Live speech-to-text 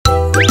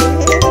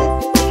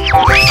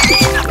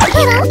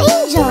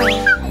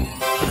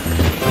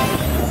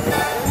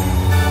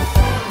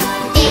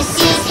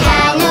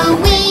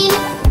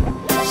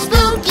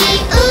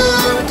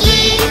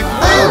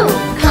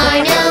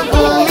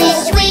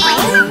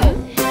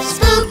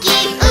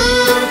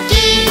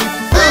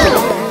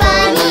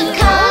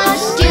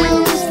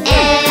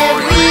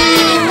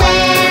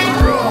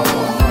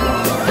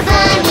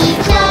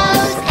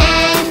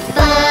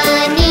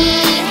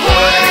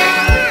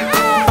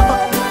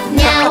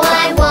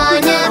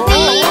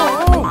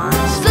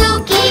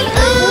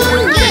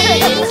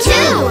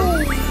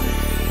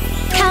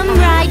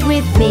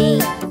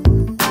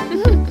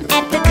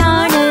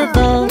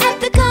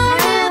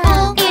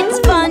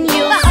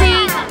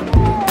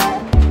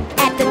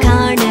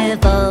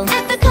carnival.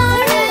 At the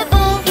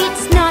carnival.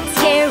 It's not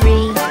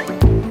scary.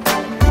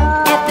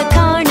 At the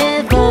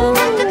carnival.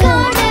 At the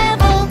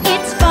carnival.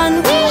 It's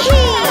fun,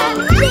 weehee.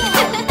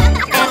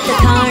 At the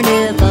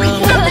carnival.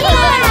 At the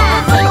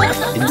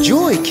carnival.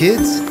 Enjoy,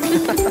 kids.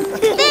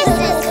 This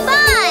is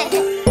fun!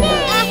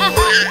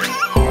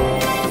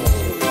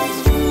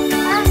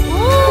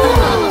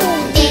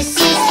 This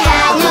is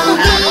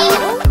Halloween.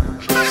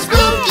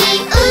 Spooky,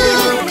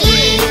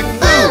 ooky,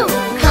 boo.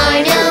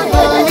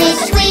 Carnival is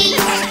sweet.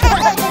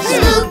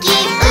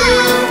 Spooky,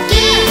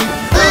 ooky,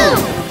 boo.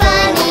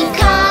 Funny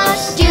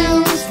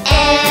costumes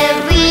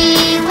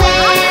everywhere.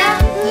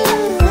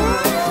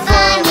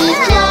 Funny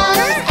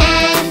clothes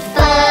and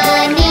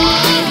funny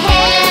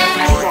hair.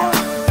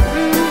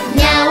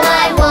 Now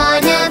I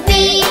wanna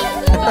be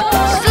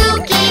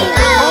spooky,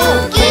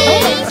 ooky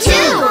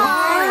too.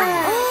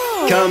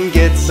 Come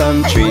get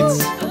some treats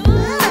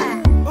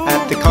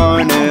at the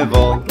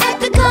carnival. At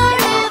the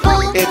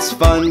carnival. It's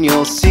fun,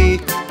 you'll see.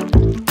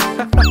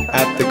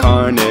 At the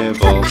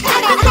carnival.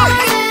 At the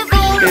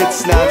carnival.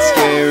 It's not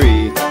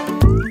scary.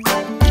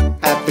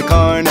 At the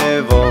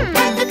carnival.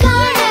 At the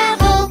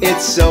carnival.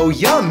 It's so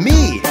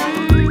yummy.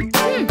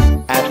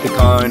 At the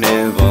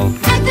carnival.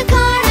 At the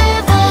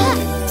carnival.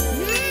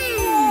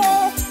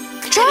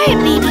 Try it,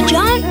 Baby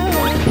John.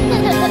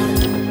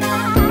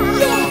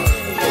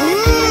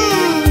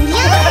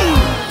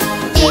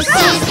 This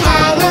is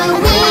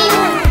Halloween.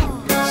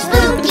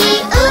 Spooky,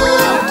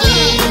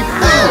 ooky,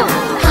 boo.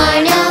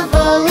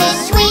 Carnival is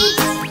sweet.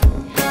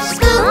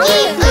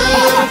 Spooky,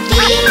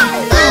 ooky,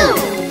 boo.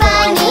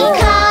 Funny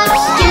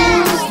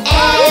costumes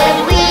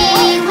everywhere.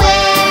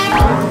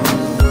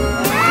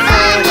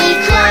 Funny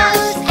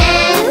clothes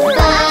and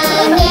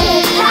funny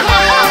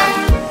hair.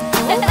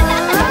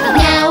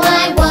 Now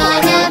I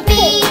wanna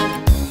be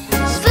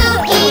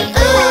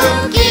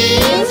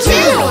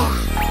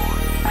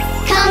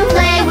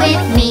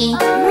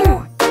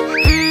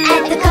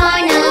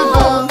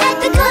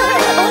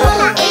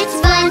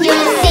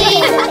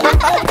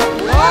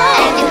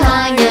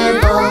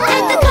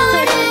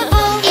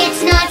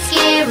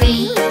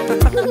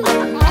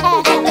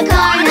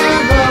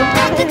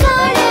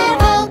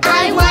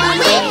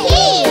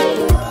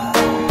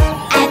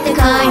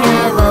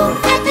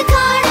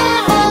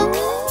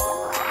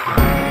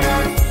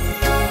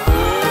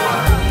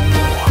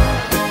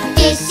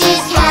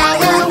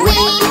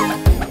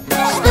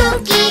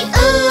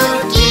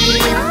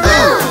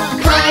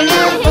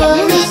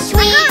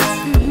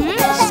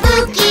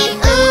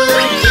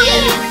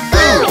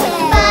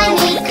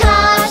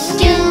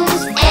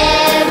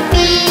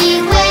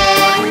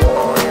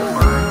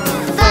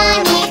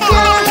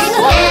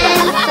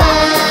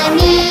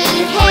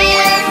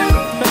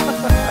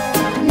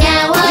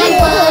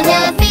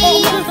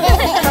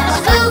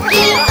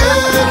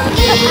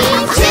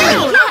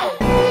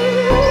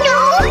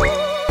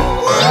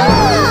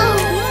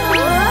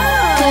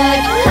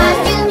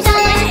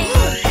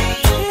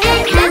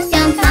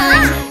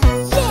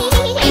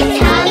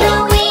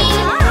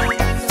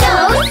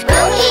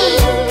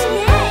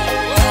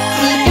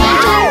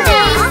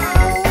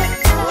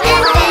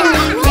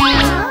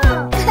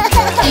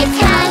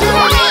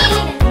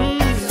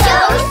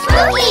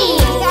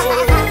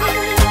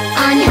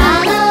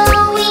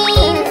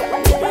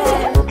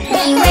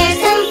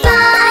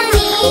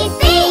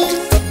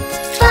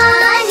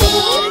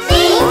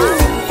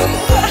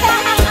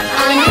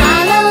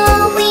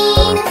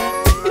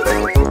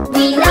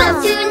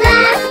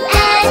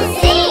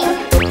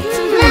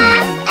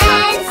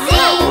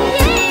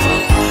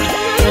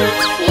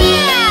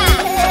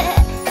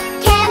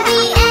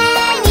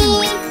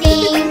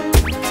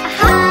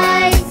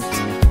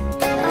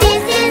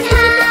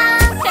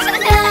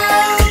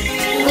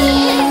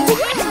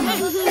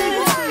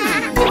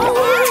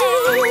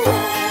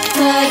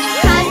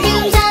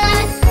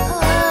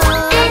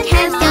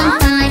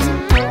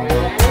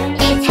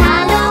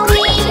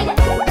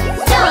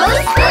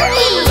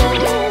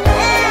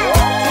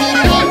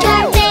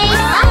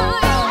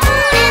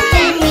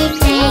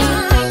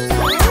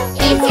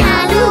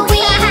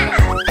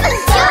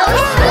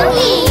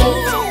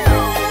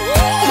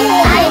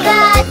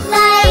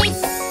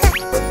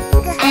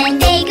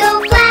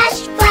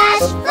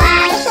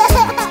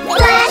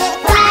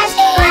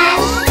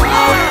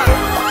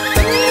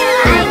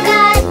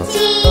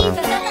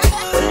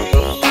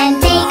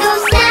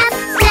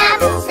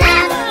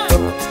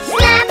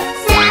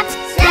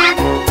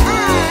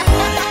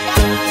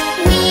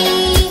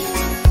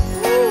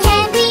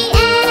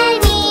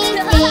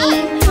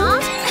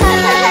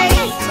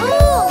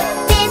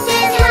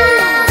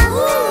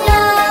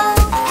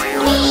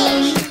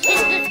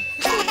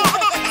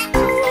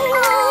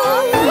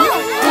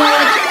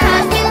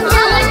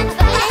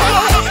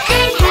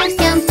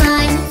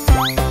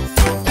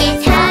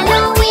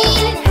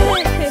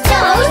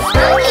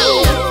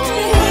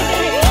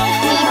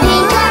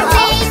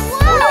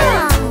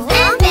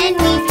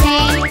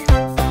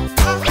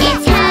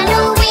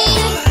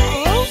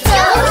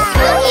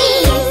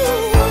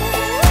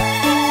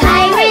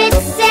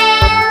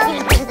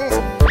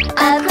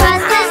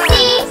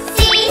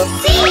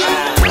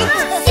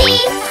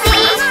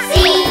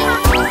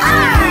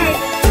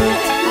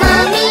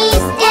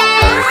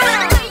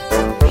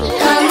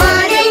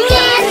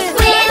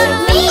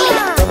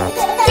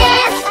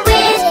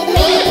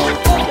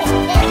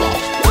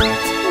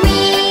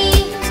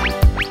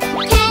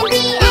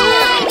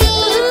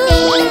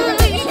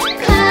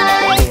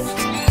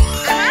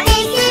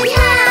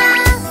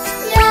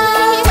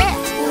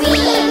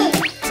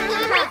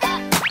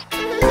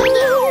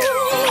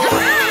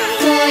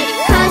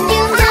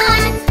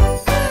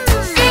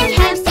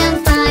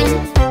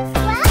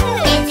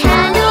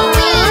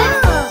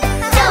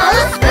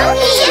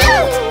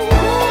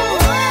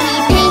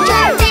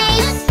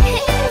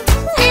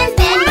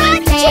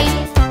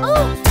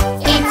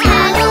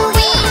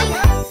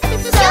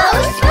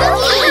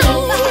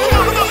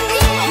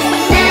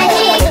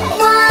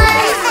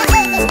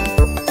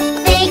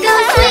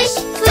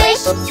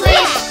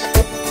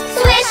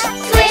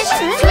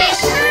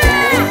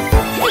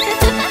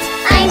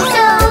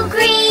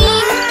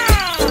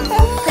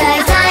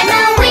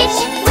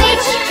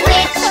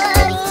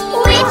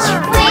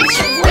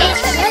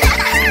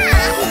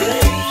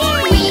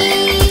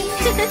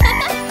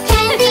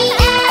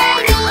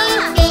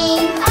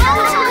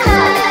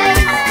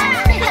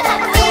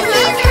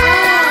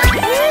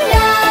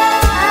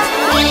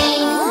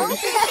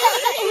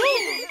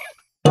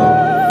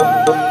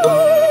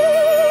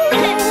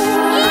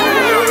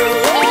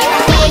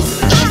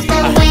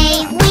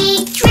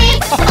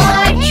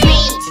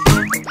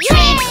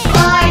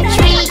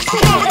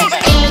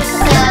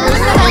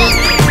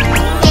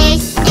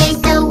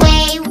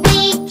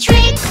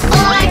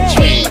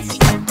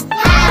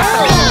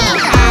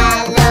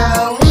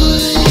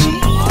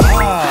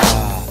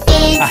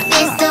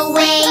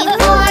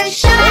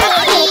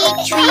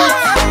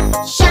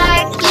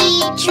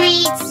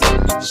treats,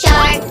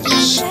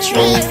 Sharky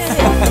treats.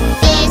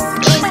 This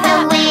is the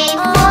way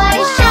for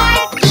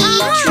Sharky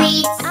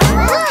treats.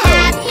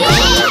 Happy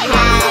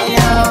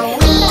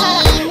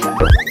Halloween!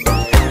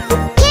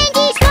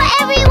 Candies for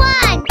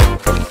everyone!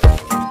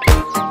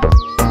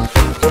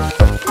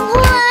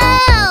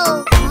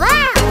 Whoa!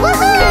 Wow!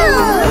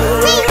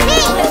 Woohoo!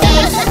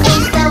 This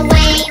is the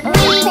way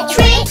we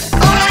trick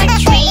or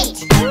treat.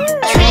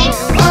 Trick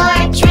or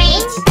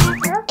treat.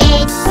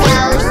 It's so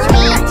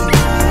sweet.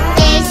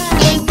 This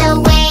is the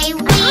way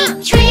we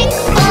trick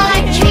or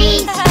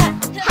treat.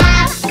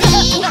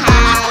 Happy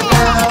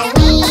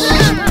Halloween!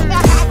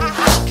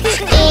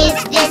 Is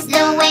this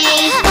the way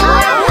for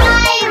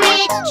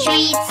pirate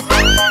treats?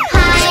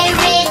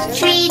 Pirate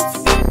treats.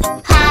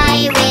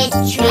 Pirate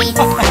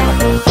treats.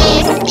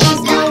 This is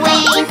the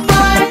way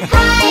for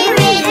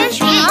pirate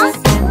treats.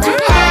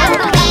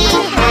 Happy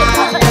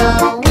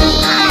Halloween!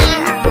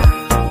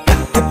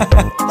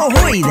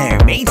 Ahoy there,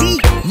 matey!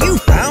 You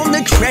found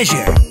the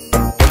treasure!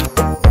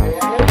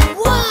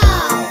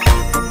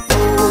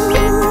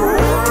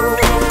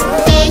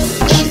 This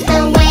is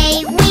the way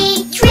we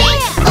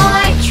trick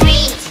or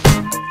treat.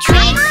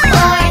 Trick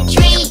or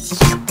treat.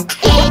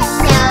 It's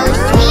so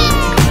sweet.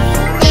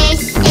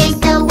 This is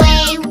the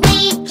way we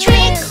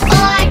trick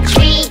or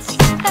treat.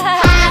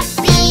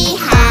 Happy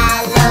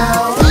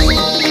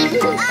Halloween.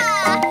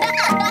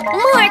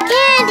 More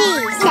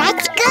candies.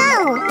 Let's go.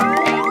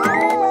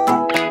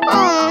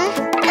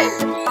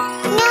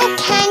 No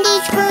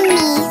candies for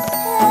me.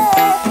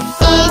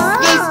 Is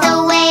this the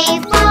way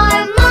for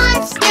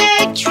monster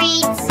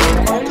treats?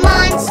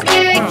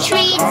 Monster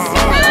treats.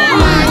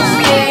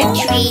 Monster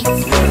treats.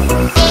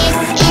 This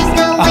is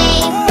the way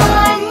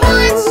for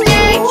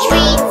monster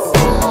treats.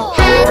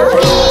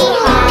 Happy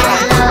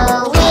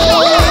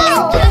Halloween.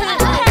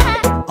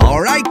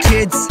 All right,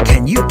 kids,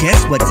 can you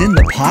guess what's in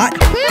the pot?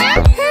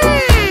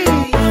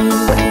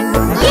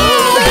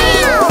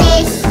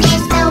 This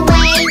is the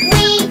way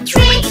we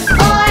trick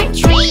or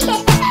treat.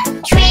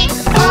 Trick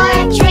or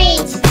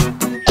treat.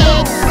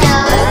 It's so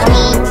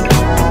sweet.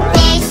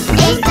 This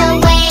is the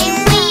way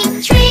we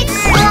trick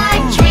or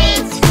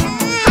treat.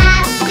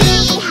 Happy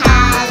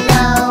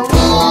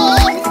Halloween.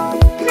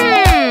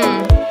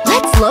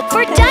 Let's look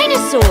for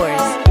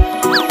dinosaurs.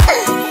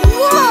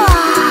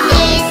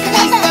 This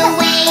is the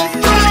way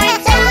for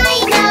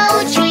dino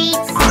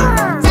treats.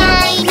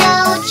 Dino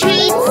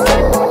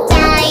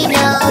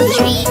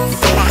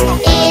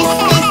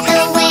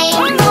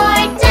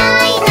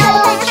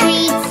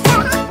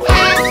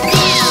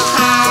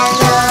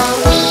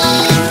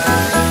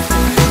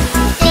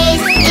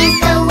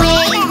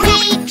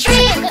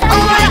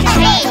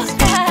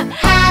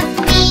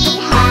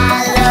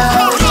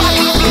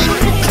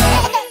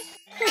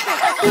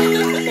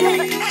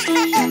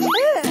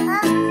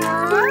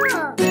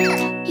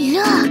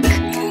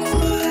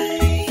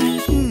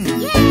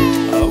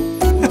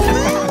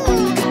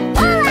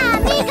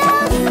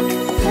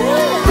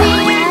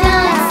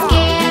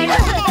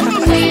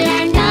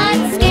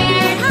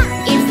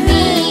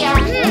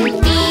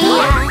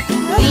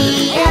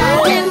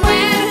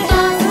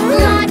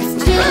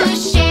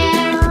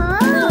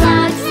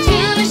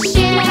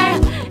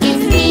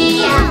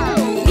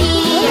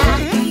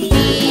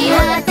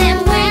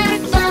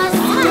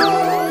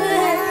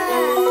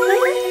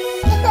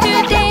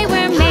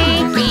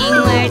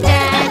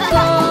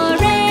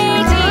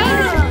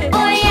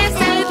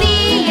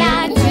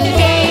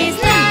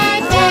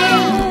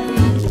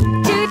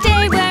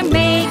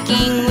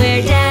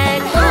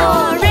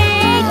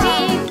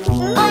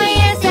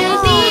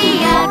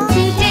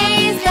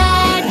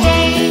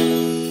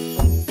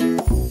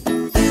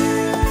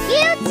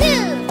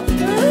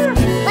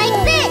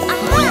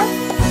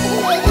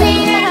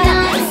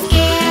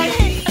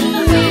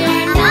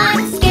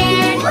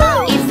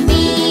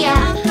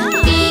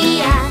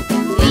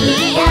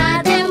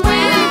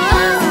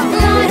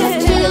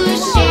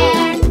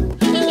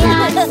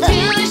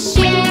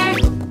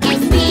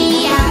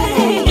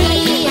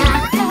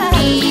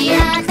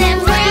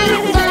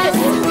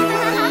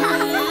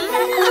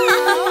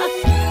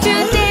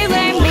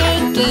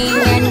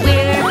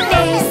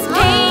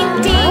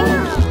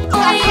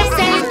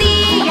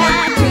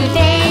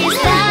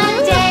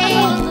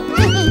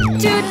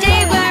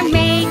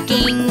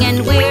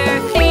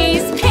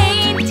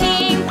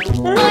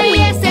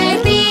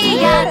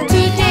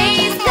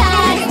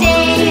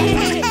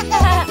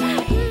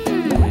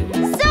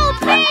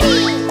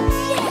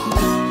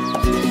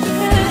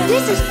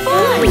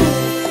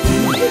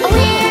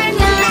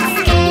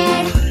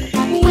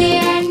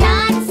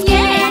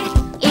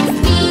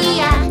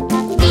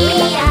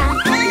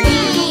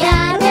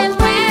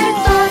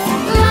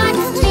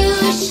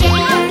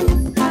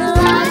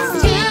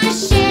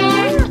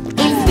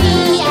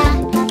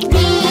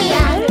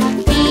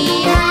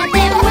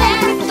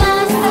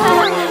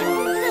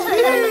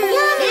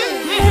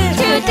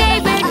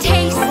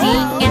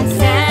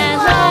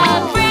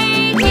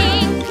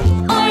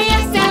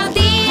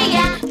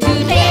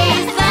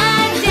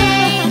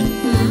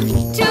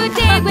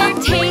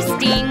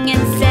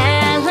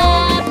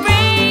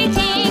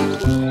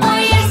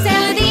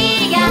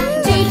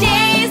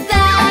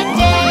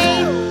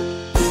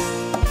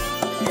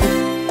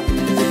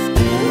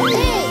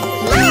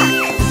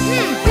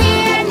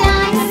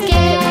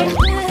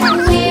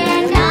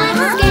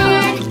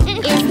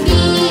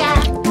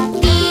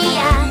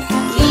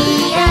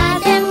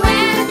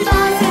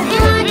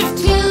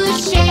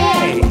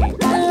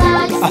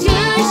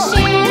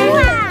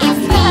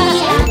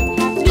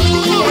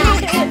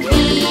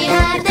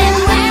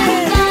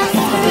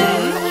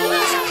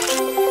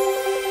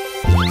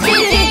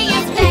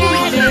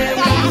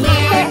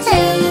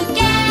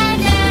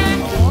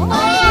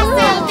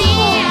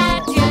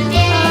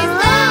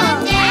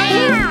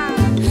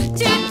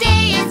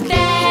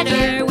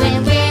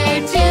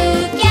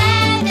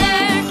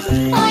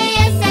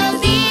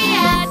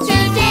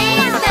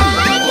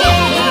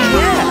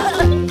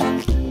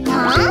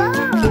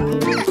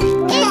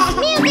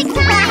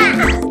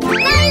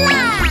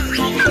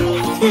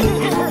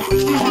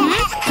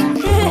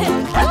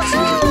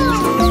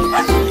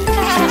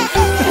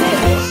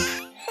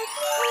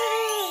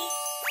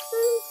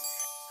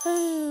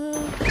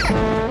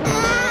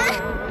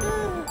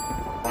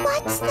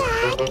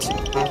There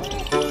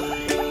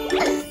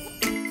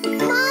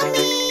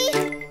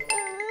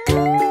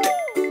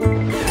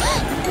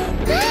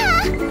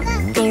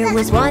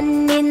was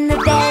one in the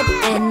bed,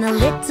 and the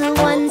little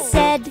one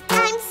said,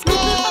 I'm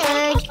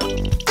scared.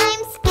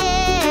 I'm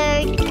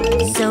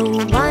scared. so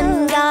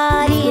one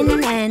got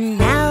in, and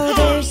now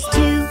there's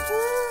two.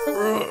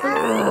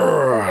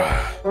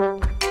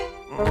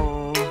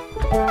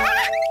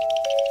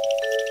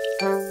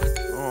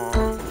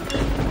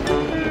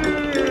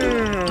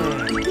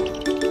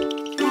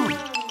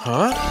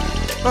 Huh?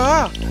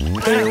 Ah!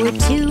 There were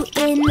two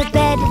in the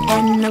bed,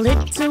 and the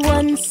little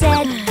one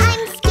said,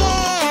 I'm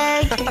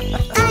scared.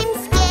 I'm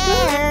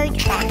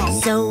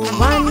scared. so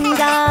one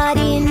got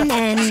in,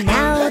 and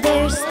now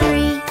there's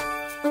three.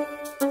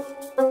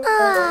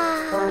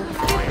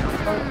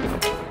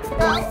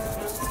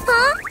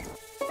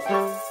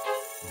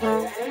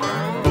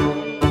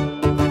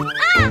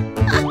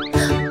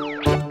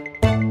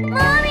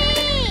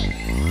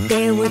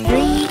 There were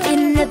three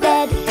in the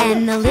bed,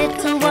 and the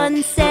little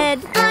one said,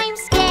 I'm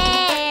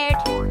scared.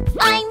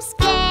 I'm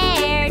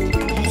scared.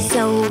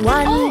 so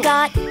one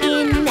got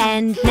in,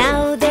 and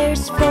now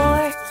there's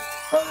four.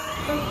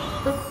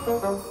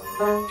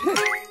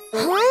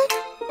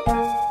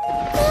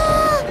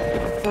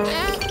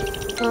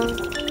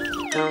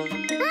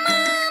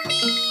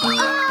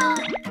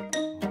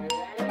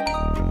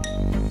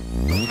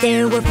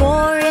 There were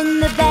four in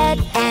the bed,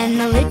 and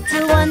the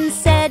little one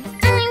said,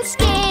 I'm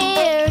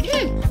scared.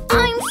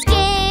 I'm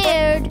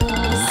scared.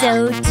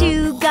 so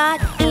two got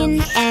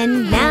in,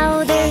 and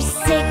now there's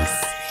six.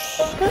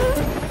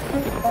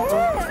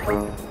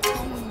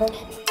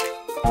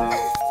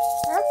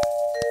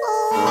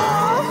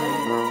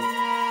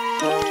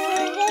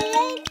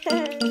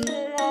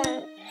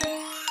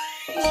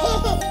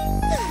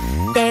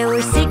 There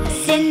were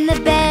six in the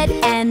bed,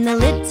 and the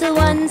little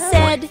one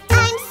said,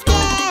 I'm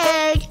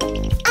scared.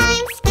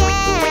 I'm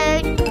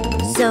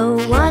scared. so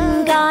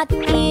one got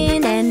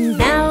in, and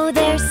now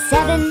there's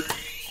seven.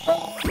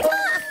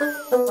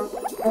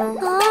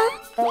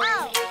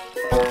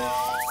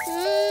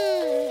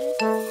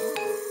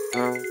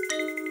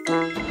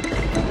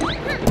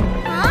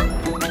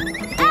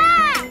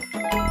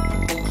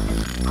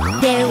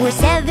 There were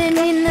seven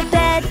in the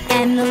bed,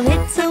 and the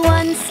little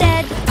one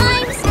said,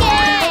 I'm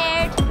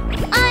scared.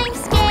 I'm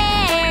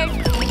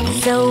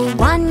scared. so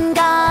one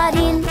got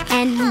in,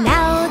 and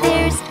now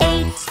there's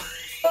eight.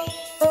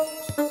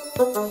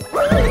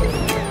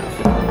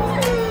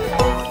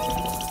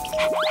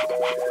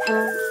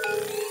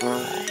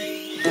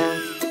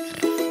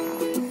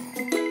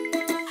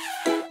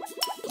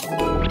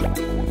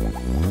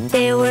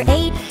 There were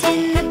eight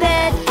in the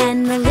bed,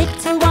 and the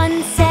little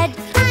one said,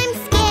 I'm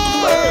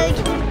scared.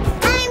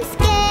 I'm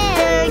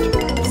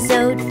scared.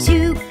 so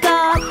two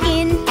got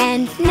in,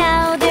 and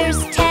now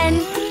there's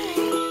 10.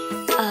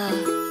 Ah!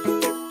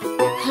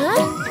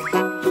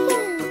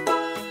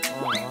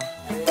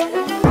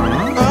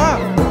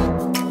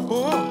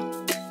 Oh.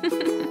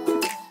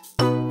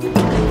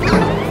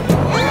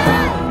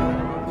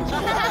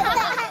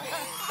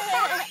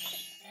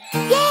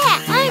 Yeah,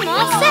 I'm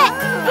all set.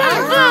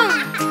 Vroom, vroom.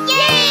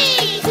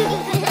 Yay!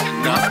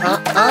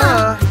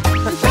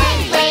 Play,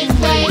 play,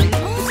 play.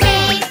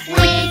 Stay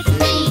with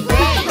me.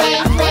 Play,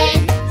 play.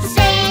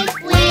 Stay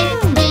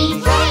with me.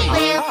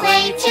 We'll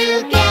play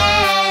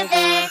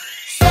together.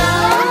 So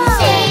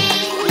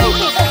safely.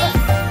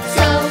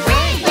 So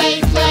play,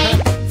 play.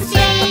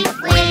 Stay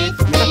with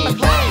me.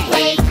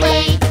 Play,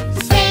 play.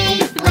 Stay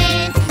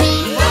with me.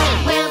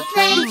 We'll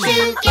play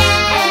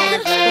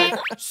together.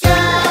 So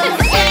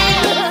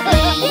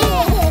safely.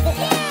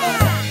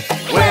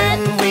 When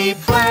we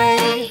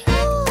play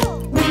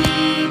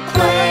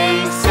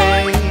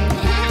safe.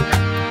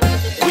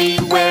 We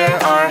wear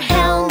our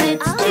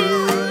helmets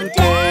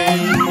today.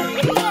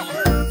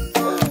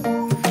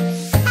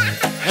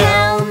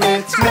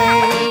 Helmets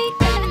make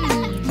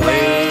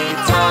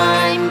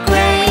playtime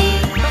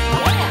great.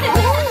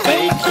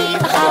 They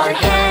keep our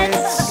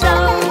heads so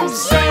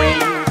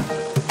safe.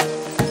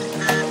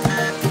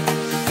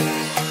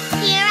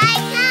 Here I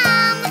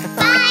come.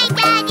 Bye,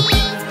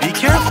 Daddy. Be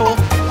careful.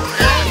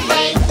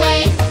 Play,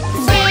 play,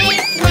 stay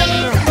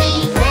with me.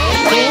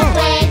 Play,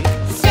 play,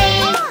 stay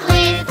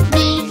with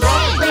me.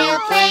 We'll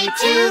play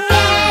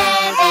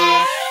together.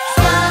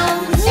 So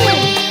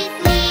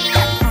safely.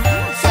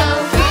 So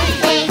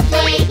play,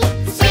 play,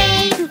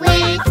 stay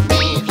with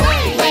me.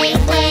 Play,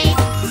 play,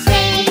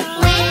 stay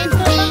with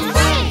me.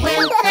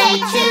 We'll play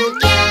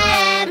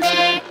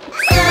together.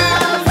 So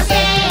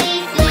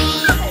safely.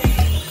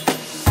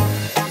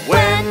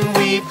 When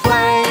we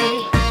play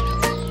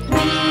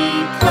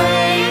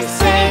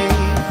safe.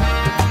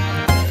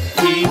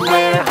 We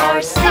wear our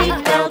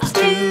seatbelts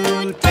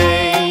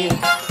today.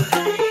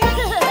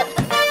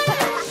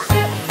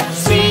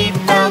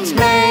 Seatbelts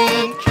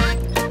make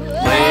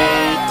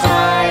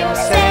playtime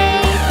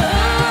safe.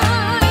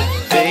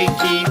 They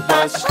keep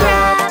us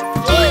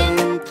strapped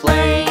in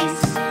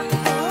place.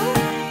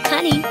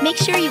 Honey, make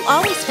sure you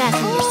always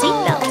fasten your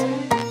seatbelt.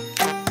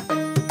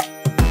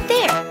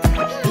 There.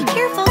 Be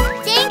careful.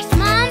 Thanks,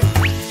 Mom.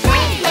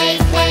 Play, play,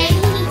 play.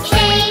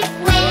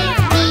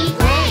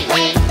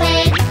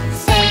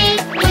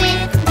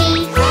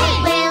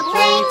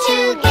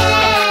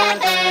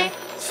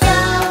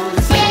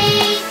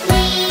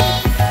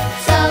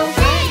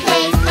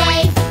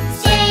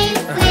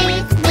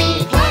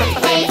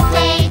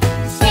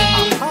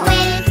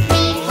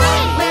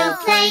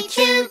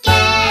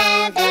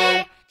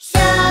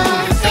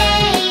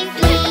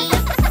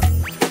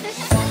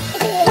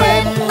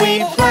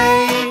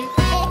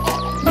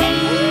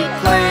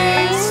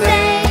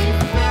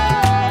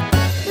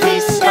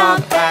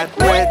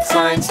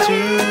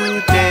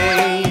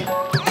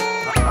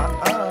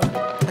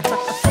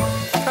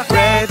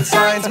 Good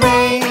signs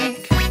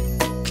make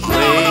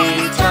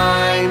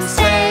playtime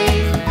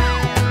safe.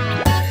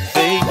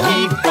 They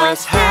keep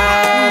us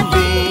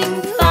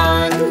having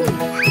fun.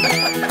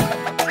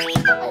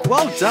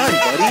 Well done,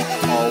 buddy.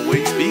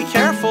 Always be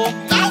careful.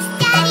 Yes,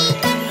 Daddy.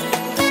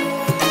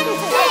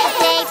 Play,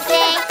 play,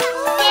 play.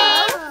 Stay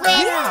with me.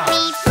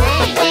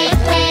 Play, play,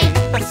 play.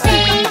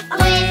 Stay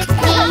with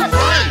me.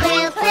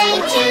 We'll play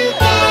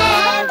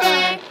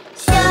together.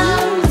 So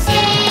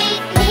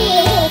safely.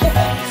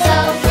 So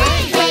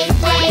play, play,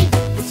 play.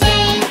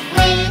 Stay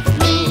with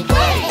me.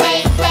 Play,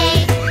 play.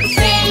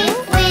 Stay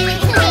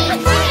with me.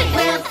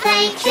 We'll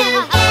play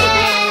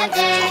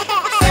together.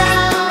 So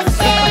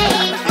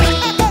safely.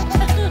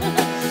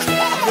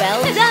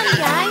 Well done,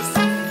 guys.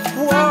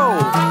 Whoa!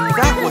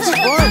 That was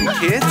fun,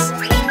 kids.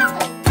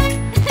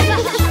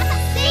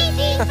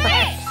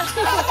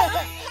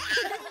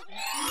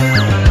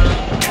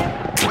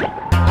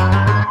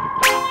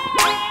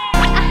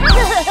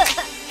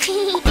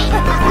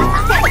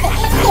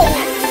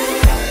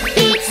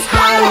 It's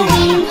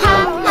Halloween, ha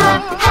ha,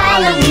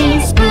 Halloween,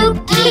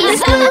 spooky,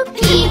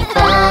 spooky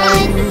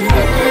fun.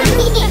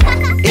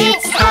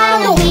 It's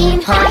Halloween,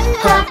 ha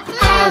ha,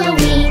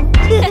 Halloween.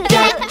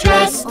 Get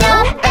dressed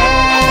up,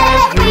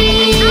 everyone.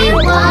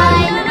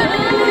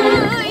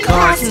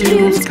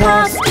 Costumes,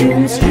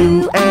 costumes,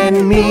 you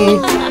and me.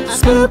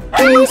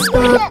 Spooky,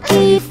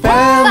 spooky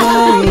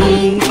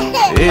family.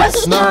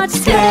 It's not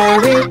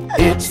scary,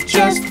 it's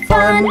just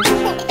fun.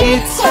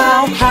 It's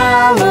how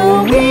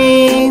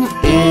Halloween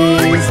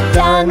is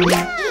done.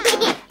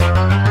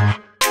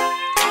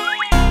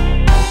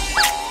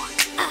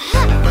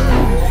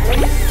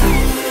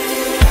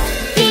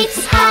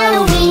 It's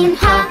Halloween,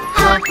 ha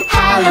ha,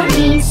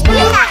 Halloween,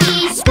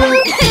 spooky,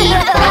 spooky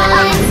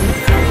fun.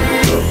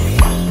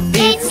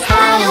 It's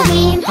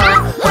Halloween, ha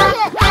ha,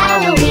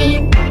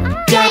 Halloween.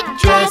 Get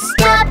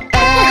dressed up,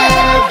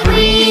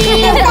 everyone.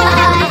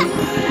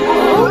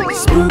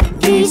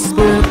 Spooky,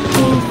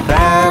 spooky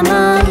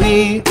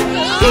family.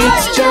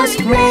 It's just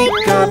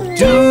makeup,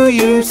 do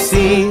you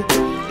see?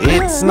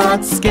 It's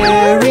not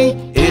scary,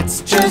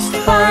 it's just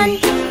fun.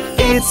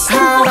 It's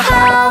how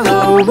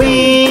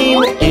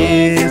Halloween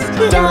is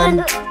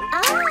done.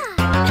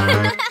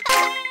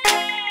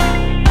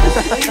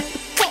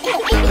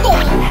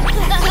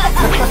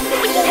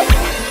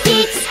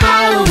 It's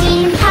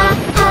Halloween, ha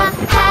ha,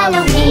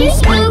 Halloween,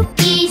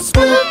 spooky,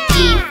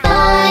 spooky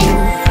fun.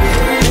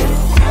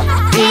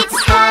 It's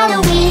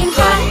Halloween,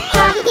 ha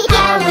ha,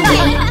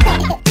 Halloween.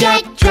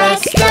 Get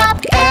dressed up,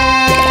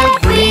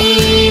 everyone.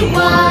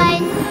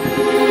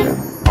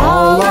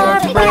 All our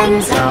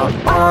friends out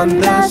on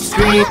the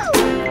street.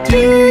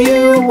 Do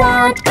you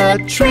want a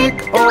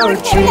trick or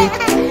treat?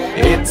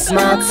 It's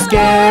not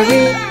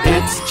scary,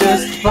 it's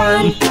just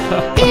fun.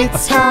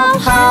 It's how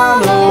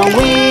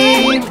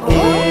Halloween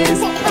is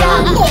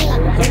done.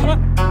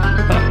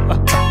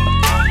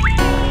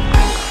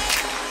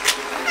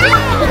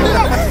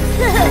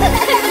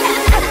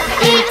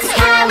 It's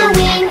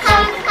Halloween, ha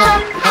ha,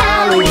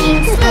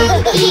 Halloween,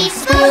 spooky,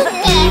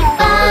 spooky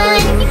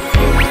fun.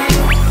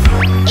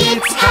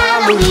 It's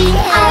Halloween,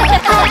 ha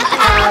ha,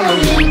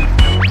 Halloween.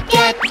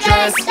 Get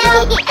dressed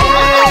up,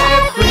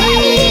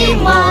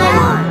 everyone.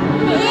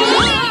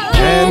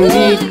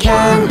 Candy,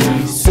 candy,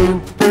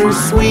 super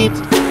sweet.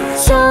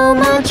 So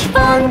much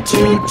fun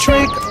to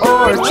trick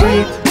or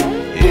treat.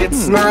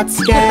 It's not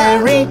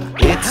scary,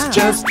 it's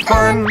just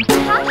fun.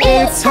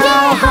 It's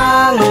how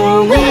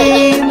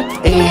Halloween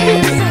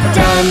is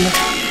done.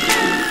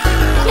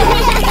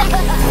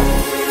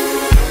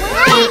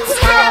 It's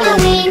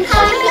Halloween,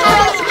 ha ha,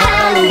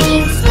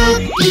 Halloween,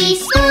 spooky,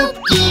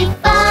 spooky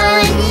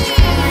fun.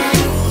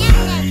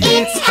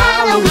 It's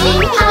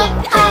Halloween, ha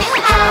ha,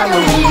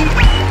 Halloween.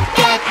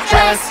 Get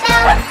dressed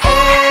up,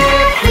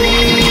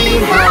 everyone.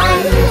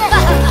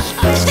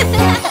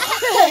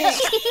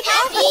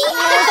 Happy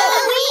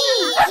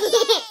Halloween!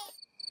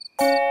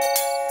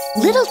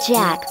 Little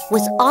Jack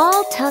was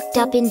all tucked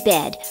up in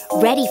bed,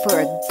 ready for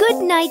a good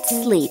night's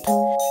sleep.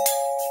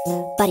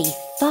 But he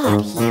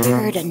thought he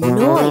heard a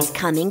noise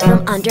coming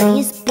from under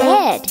his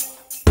bed.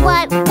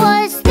 What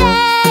was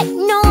that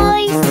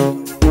noise?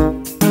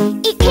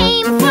 It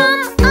came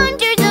from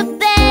under the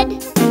bed.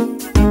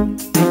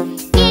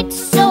 It's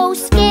so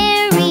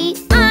scary,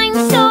 I'm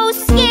so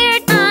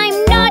scared,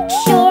 I'm not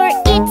sure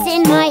it's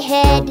in my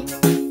head.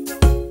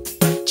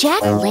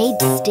 Jack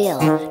laid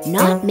still,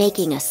 not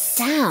making a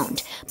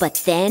sound.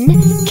 But then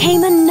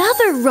came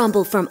another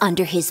rumble from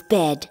under his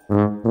bed.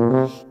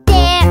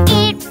 There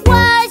it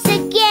was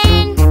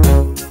again.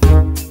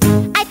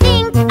 I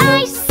think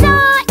I saw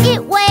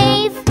it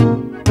wave.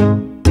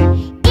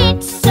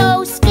 It's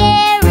so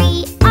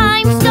scary,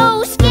 I'm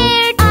so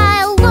scared.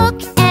 I'll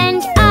look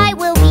and I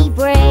will be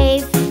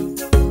brave.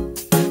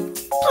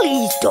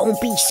 Please don't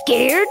be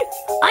scared.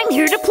 I'm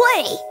here to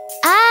play.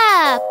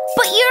 Ah,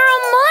 but you're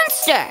a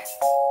monster.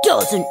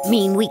 Doesn't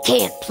mean we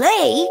can't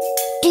play.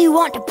 Do you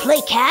want to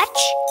play catch?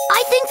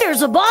 I think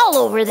there's a ball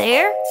over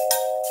there.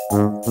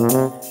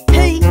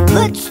 Hey,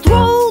 let's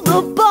throw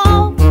the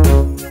ball.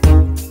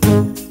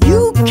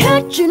 You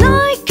catch and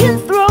I can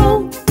throw.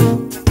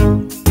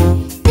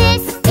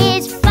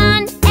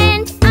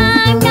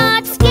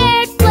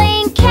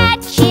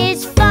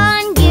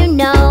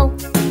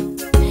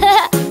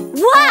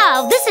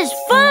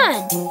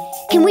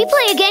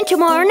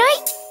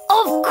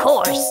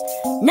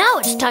 Now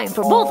it's time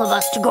for both of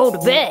us to go to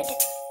bed.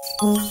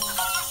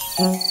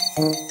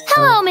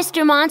 Hello,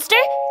 Mr. Monster.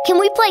 Can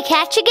we play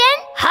catch again?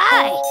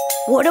 Hi!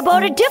 What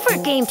about a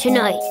different game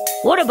tonight?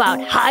 What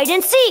about hide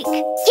and seek?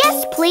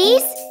 Yes,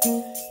 please.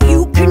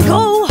 You can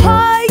go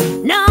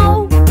hide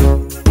now.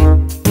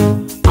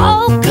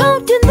 I'll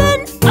count and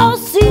then I'll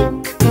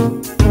seek.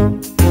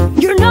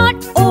 You're not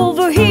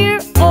over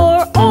here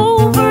or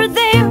over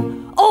there.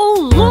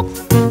 Oh, look,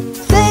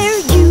 there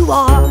you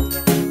are.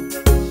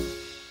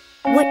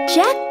 What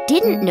Jack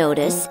didn't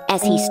notice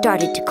as he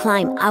started to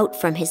climb out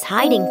from his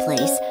hiding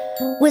place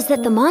was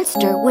that the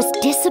monster was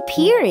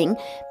disappearing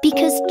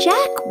because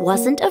Jack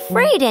wasn't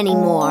afraid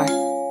anymore.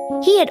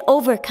 He had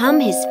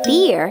overcome his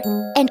fear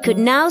and could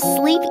now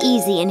sleep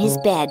easy in his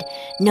bed,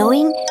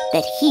 knowing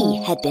that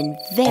he had been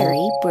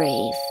very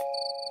brave.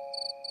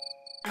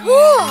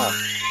 Cool!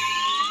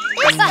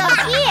 There's some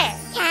here.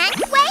 Can't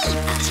wait.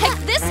 Check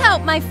this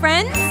out, my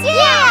friends.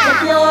 Yeah!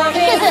 The floor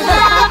is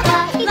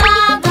lava,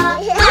 lava,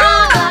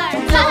 lava.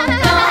 Don't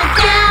go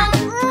down,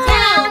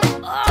 down.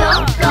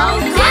 Don't go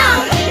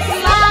down. It's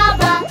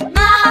lava,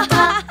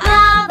 lava,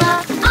 lava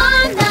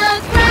on the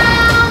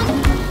ground.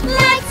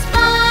 Let's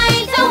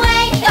find a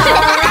way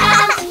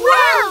around.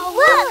 Wow,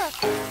 look!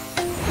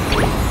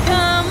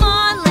 Come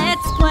on,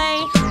 let's play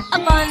a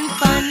fun,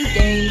 fun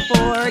game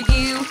for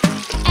you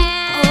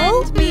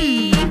and me.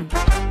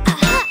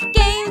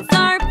 Games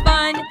are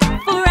fun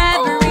for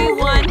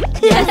everyone.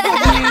 Yes,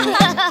 you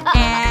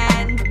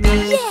and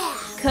me.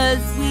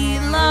 'Cause we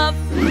love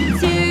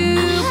to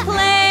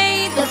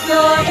play. The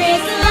floor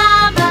is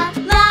lava,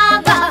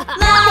 lava,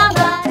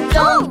 lava.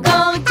 Don't go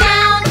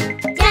down,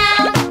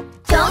 down.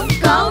 Don't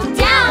go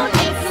down.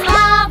 It's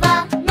lava,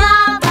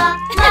 lava,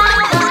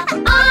 lava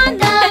on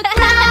the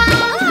ground.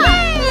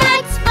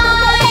 Let's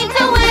find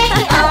a way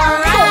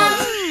around.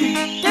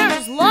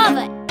 There's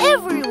lava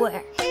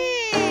everywhere.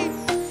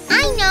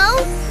 I know.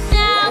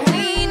 Now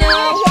we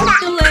know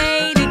the way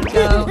to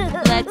go.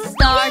 Let's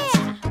start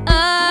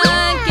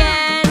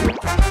again.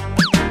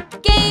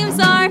 Games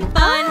are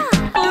fun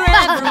for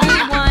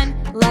everyone.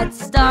 Let's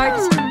start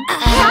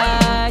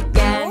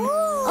again.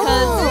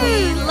 'Cause we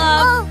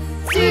love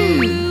to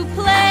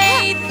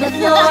play. The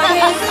floor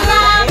is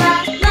lava,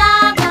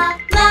 lava,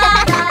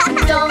 lava.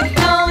 Don't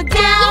go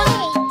down,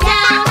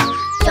 down.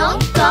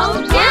 Don't go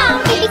down.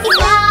 It's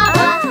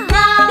lava,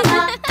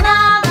 lava,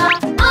 lava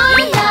on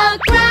the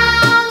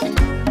ground.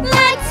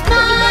 Let's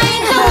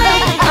find a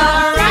way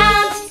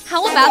around.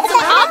 How about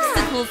some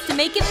obstacles to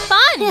make it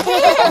fun? Yeah!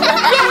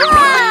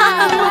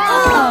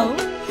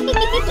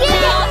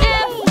 Now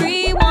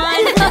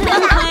everyone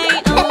can play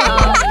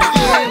along.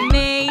 We're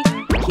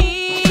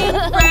making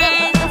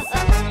friends.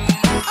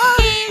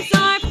 Games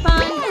are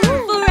fun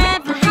for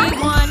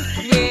everyone.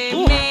 We're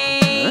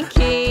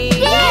making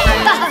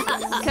friends.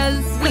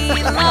 'Cause we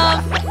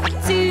love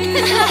to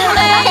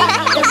play.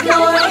 The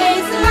floor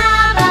is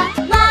lava,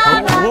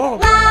 lava,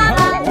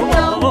 lava.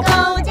 Don't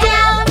go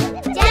down,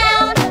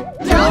 down.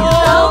 Don't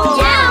go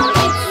down.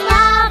 It's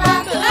lava,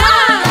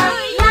 lava,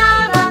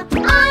 lava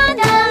on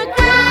the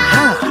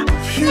ground.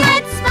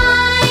 Let's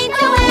find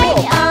a way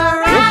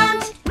around.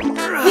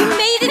 We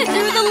made it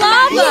through the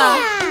lava.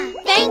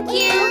 Thank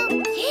you.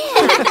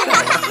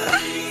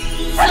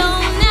 So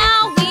now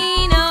we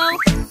know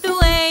the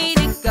way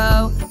to go.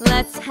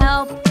 Let's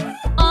help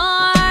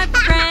our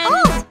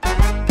friends.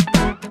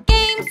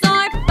 Games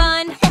are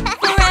fun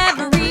for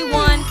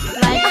everyone.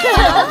 Let's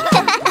help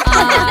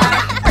our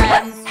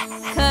friends.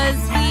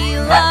 'Cause we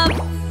love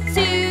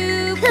to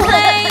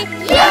play.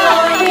 The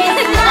floor is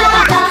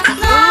lava,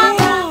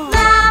 lava,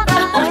 lava.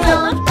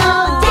 Don't go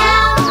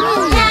down,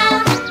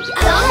 down.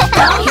 Don't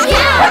go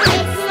down.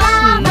 It's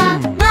lava,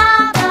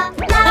 lava,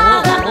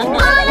 lava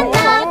on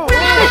the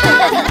ground.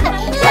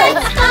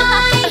 Let's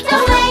find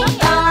a way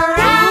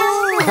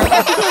around.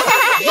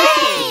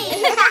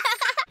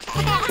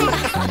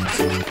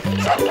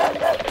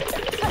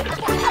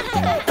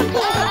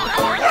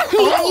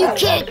 You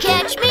can't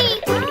catch me.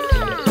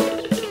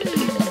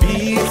 Be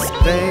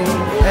safe,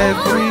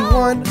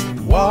 everyone.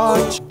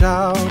 Watch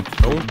out,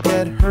 don't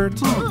get hurt.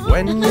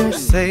 When you're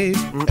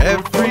safe,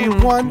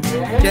 everyone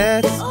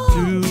gets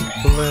to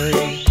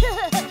play.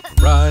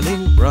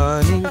 Running,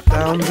 running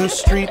down the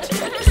street.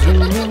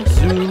 Zooming,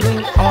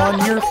 zooming on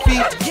your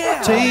feet.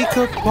 Take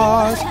a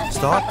pause,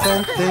 stop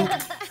and think.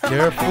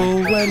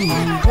 Careful when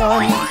you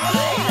run.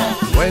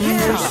 When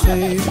you're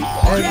safe,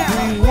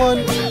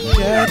 everyone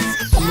gets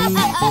to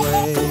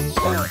play.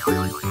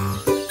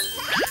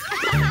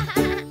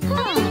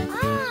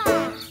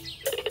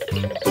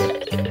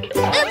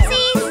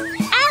 Oopsies!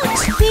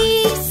 Ouch! Be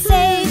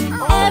safe,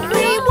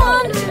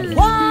 everyone.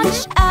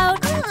 Watch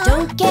out,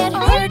 don't get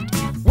hurt.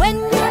 When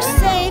you're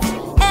safe,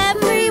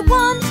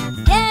 everyone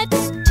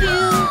gets to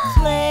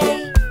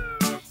play.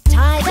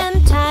 Tie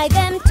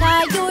them,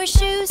 tie your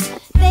shoes.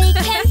 They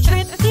can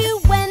trip you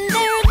when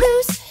they're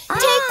loose.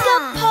 Take a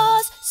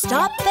pause,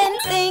 stop and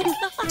think.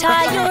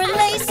 Tie your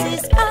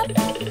laces up.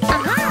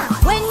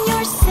 When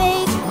you're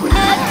safe,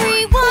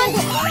 everyone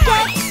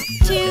gets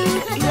to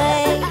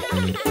play.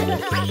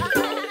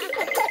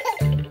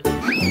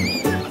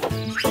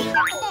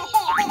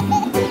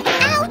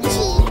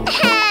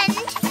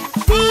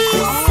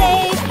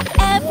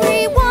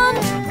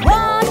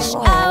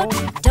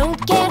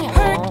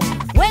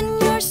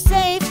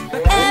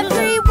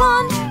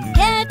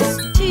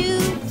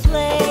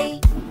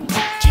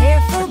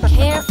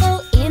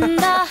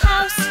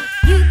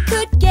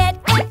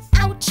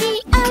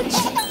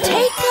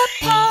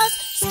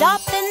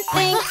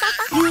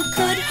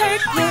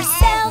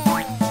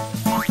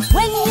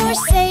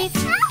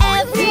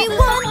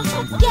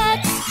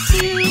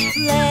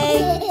 play.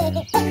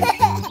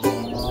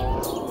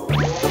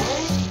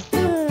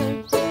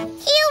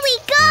 Here we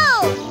go!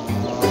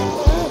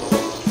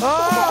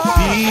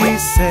 Be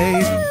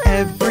safe,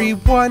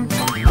 everyone.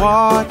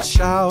 Watch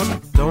out,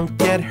 don't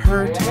get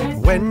hurt.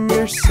 When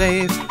you're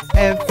safe,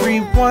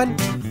 everyone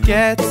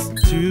gets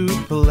to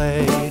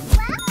play.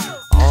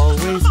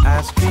 Always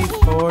ask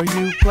before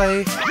you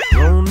play.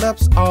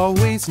 Grown-ups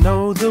always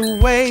know the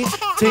way.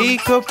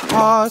 Take a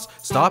pause,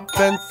 stop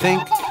and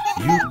think.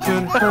 You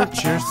could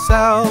hurt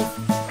yourself.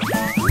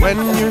 When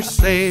you're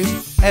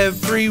safe,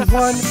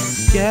 everyone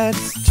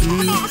gets to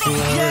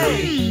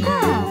play.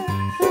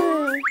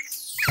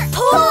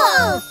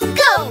 Pull!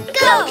 Go,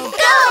 go,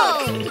 go!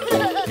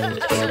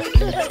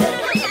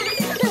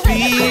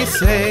 Be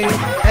safe,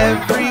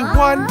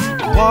 everyone.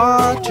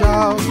 Watch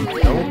out,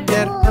 don't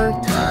get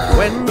hurt.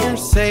 When you're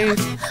safe,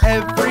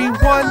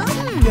 everyone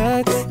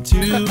gets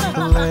to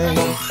play.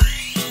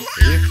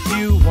 If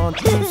you want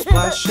to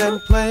splash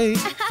and play,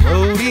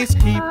 floaties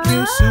keep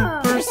you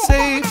super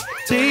safe.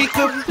 Take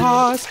a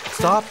pause,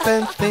 stop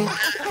and think.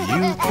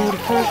 You could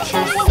hurt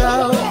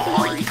yourself.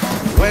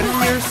 When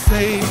you're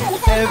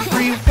safe,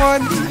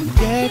 everyone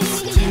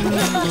gets to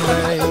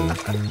play.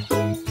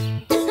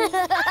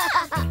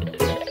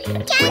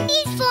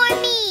 Candies for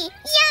me!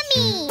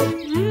 Yummy!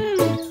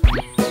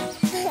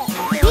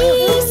 Be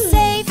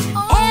safe,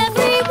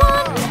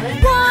 everyone.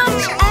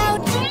 Watch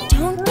out,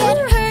 don't get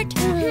hurt.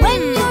 When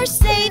you're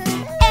safe,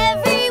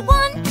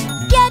 everyone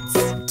gets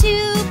to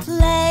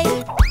play.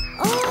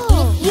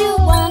 If you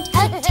want a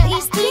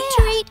tasty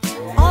treat,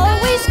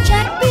 always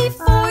check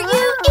before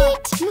you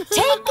eat.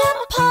 Take a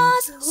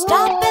pause,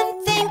 stop and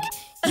think.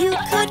 You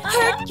could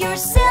hurt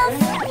yourself.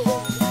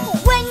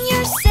 When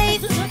you're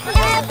safe,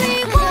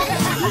 everyone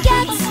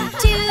gets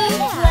to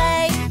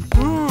play.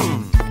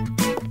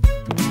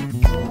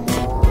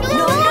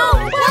 No,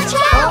 watch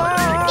out!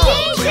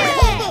 Danger!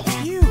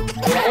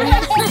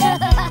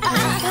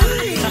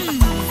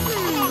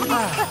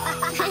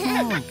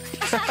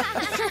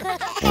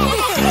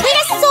 We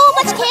have so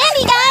much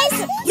candy, guys!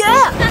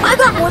 Yeah, I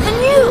got more than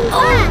you!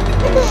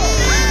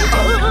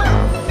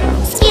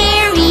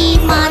 Scary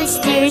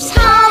monsters,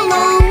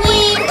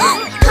 Halloween,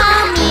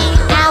 coming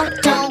out,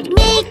 don't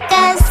make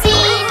a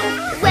scene.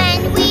 When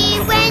we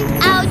went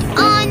out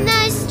on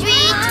the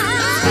street,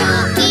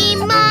 spooky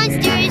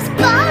monsters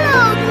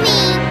followed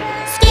me.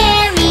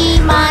 Scary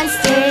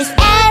monsters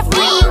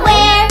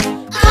everywhere,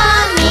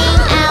 coming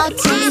out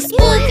to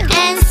spook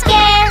and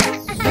scare.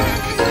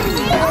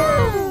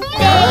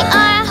 They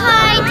are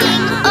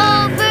hiding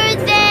over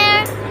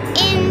there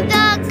in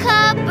the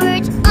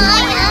cupboard. I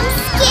am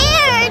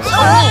scared.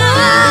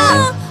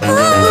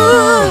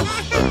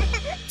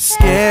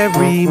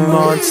 Scary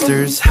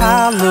monsters,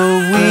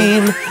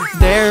 Halloween.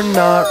 They're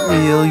not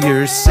real,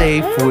 you're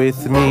safe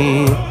with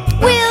me.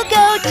 We'll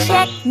go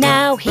check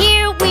now,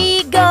 here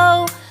we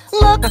go.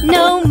 Look,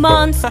 no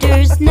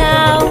monsters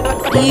now,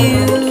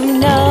 you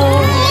know.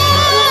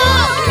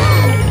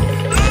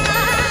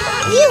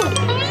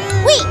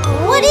 Wait,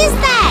 what is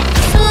that?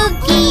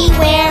 Spooky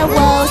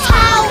werewolves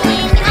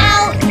howling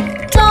out.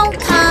 Don't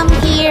come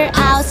here,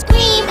 I'll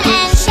scream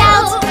and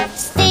shout.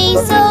 Stay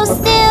so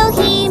still,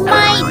 he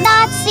might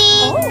not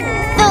see.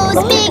 Those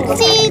big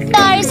teeth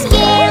are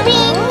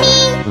scaring me.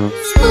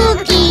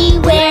 Spooky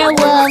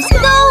werewolves,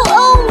 go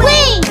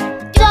away.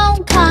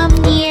 Don't come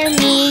near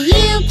me,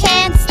 you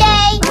can't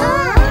stay.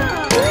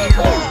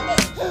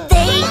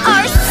 They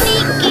are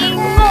sneaking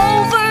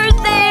over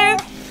there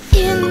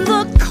in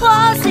the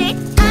closet.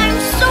 I'm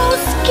so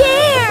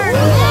scared.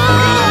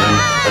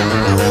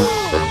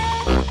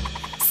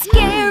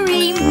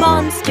 Scary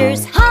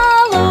monsters,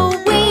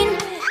 Halloween.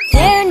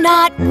 They're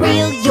not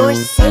real, you're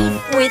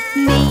safe with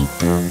me.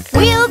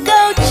 We'll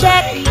go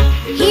check,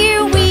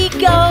 here we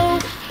go.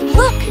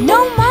 Look,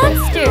 no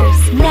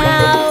monsters,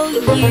 now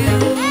you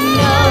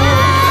know.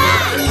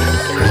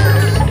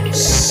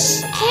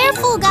 Shh,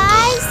 careful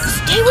guys.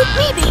 Stay with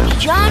me, Baby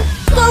John.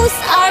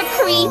 Ghosts are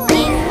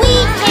creeping, we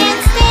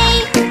can't stay.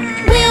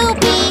 We'll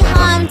be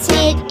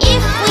haunted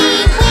if we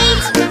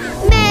wait.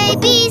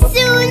 Maybe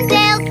soon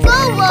they'll go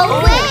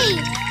away.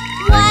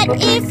 What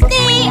if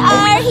they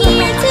are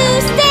here to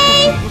stay?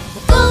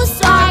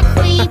 Ghosts are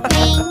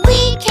creeping, we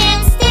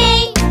can't stay.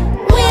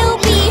 We'll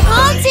be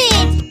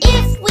haunted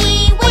if we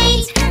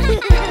wait.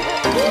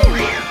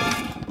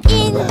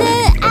 In the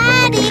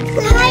attic,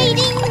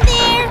 hiding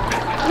there,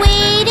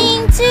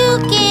 waiting to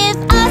give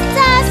us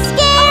a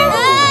scare.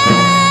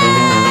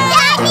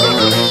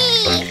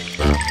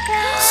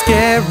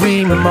 Scary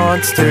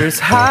monsters,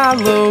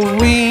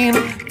 Halloween.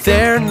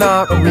 They're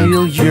not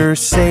real, you're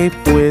safe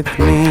with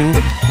me.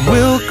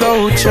 We'll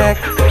go check,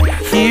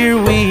 here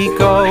we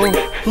go.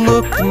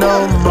 Look,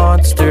 no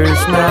monsters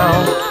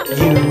now,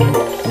 you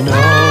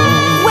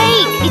know.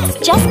 Wait, it's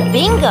just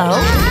bingo.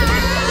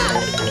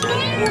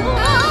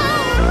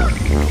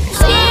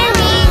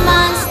 Scary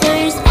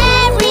monsters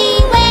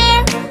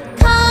everywhere,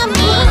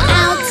 coming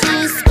out to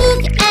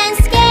spook and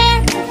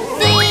scare.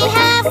 They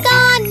have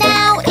gone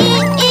now,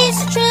 it is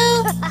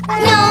true.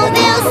 No,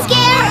 they'll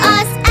scare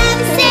us and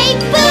say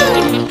boo.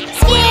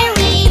 Scary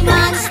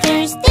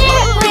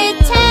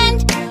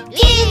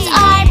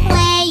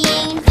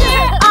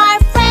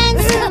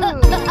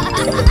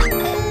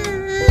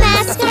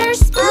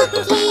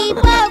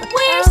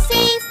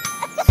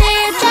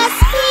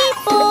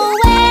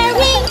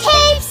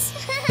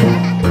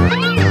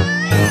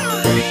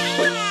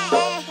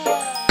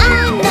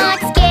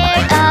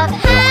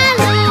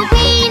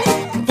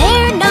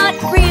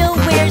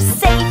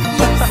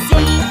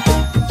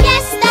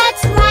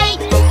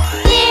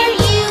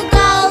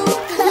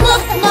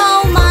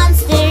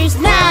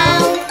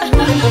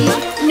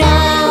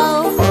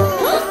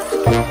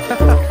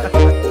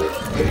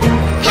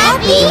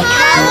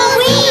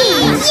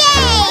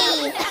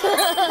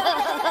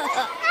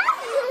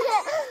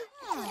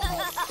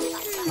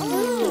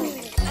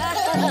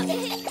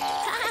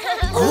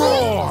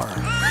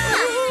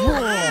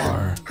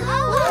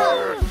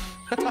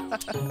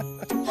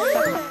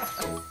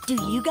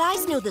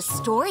guys know the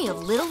story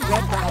of Little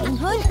Red Riding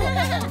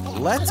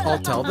Hood? Let's all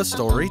tell the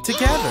story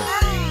together.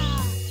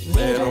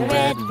 Little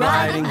Red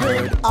Riding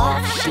Hood,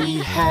 off she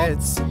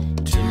heads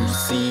to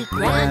see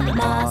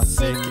Grandma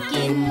sick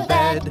in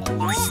bed.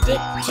 Stick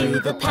to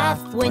the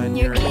path when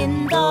you're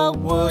in the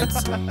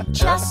woods.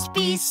 Just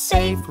be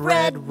safe,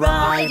 Red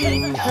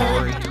Riding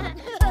Hood.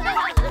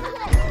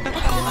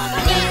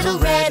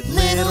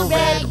 Little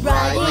Red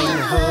Riding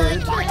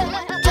Hood,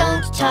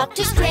 don't talk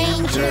to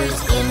strangers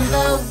in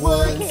the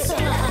woods.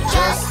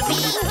 Just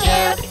be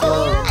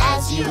careful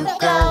as you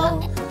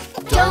go.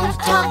 Don't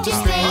talk to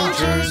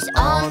strangers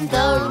on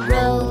the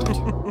road.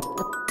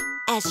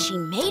 As she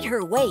made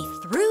her way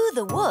through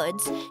the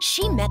woods,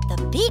 she met the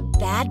big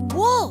bad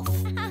wolf.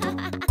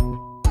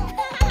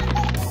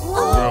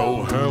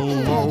 Well,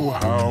 hello,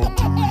 how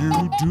do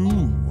you do?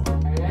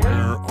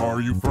 Where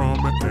are you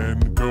from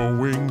and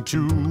going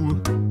to?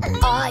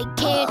 I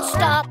can't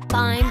stop,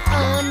 I'm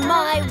on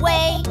my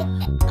way.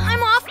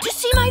 I'm off to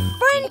see my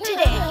friend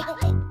today.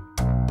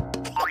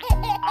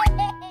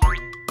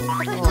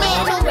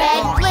 Little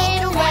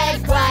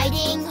Red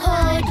Riding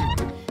Hood,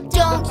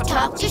 don't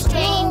talk to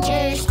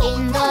strangers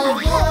in the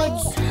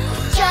woods.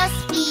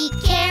 Just be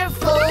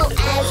careful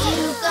as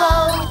you go.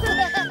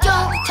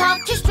 Don't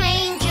talk to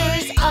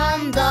strangers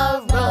on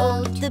the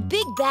road. The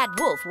big bad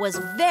wolf was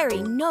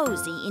very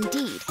nosy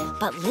indeed,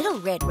 but Little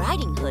Red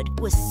Riding Hood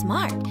was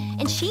smart,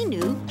 and she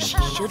knew she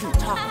shouldn't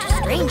talk to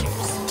strangers.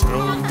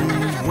 Tell me,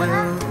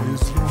 where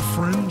is your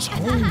friend's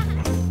home?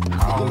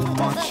 How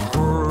much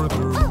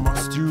further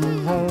must you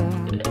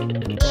roam?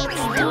 It's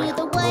through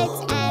the woods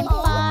and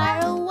far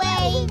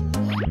away.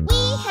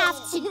 We have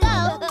to go.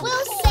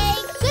 We'll say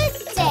good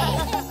day.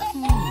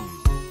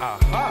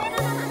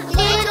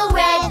 Little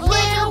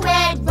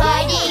Red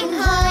Riding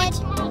Hood,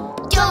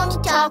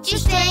 don't talk to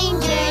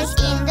strangers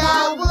in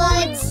the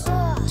woods.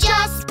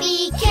 Just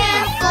be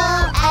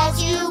careful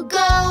as you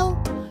go.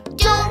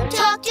 Don't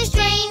talk to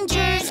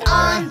strangers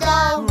on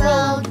the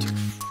road.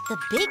 The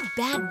big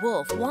bad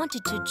wolf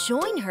wanted to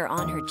join her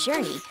on her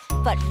journey,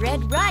 but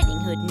Red Riding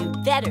Hood knew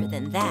better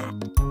than that.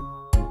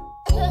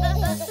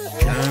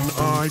 Can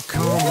I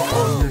come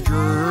on your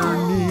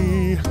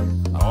journey?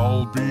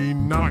 I'll be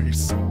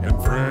nice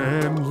and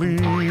friendly.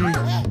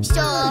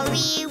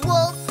 Sorry,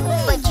 Wolf,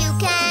 but you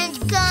can't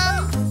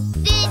come.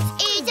 This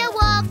is a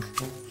walk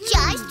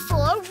just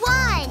for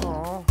one.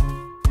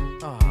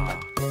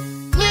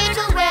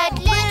 Little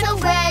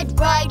Red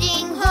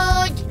Riding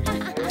Hood,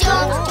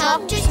 don't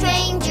talk to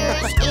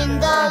strangers in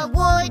the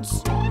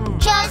woods.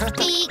 Just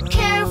be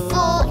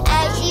careful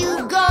as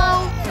you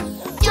go.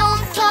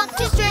 Don't talk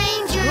to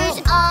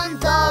strangers on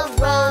the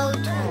road.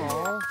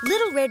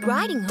 Little Red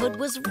Riding Hood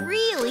was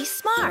really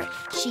smart.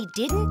 She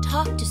didn't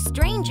talk to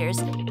strangers,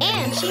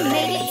 and she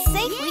made it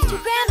safely to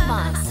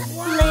Grandma's.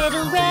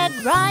 Little Red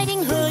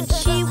Riding Hood,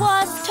 she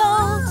was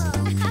told,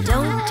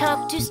 don't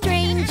talk to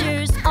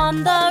strangers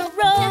on the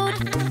road.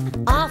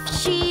 Off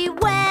she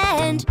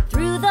went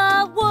through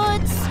the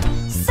woods.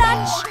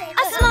 Such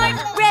a smart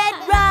Red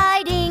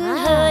Riding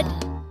Hood.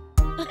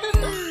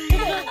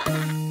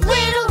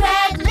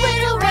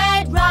 Little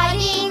Red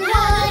Riding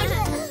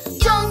Hood,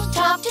 don't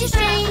talk to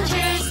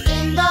strangers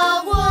in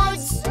the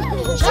woods.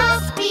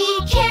 Just be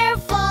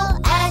careful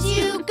as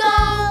you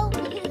go.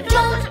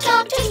 Don't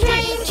talk to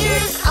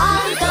strangers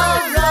on the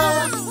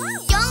road.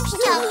 Don't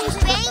talk to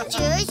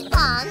strangers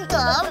on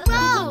the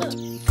road.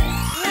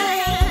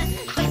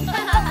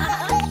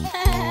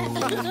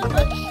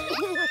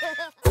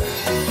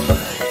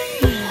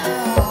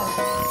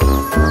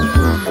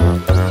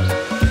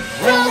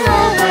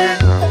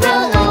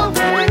 Roll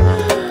over,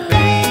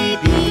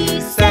 baby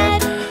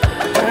said.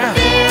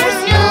 There's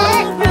no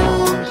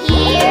room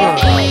here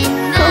in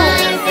my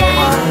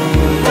bed.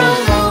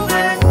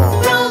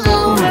 Roll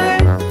over,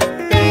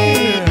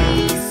 baby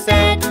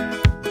said.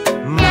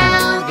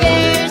 Now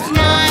there's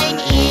 9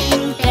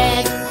 in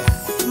bed.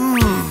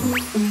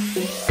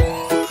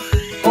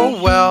 Oh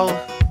well.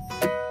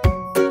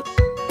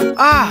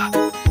 Ah,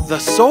 the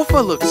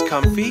sofa looks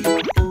comfy.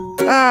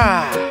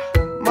 Ah,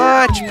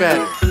 much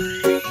better.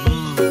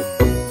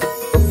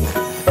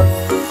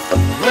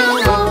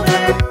 Roll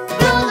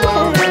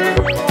over,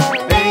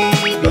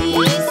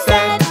 baby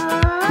said.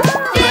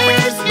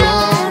 There's no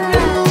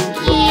room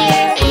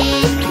here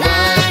in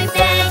my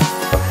bed.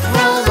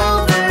 Roll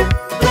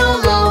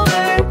over,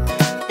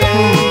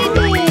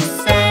 baby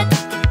said.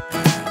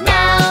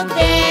 Now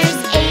there's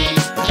 8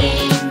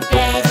 in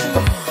bed.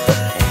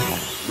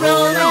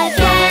 Roll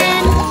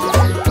again,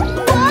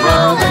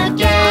 roll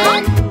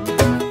again,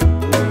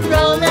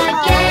 roll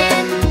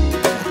again.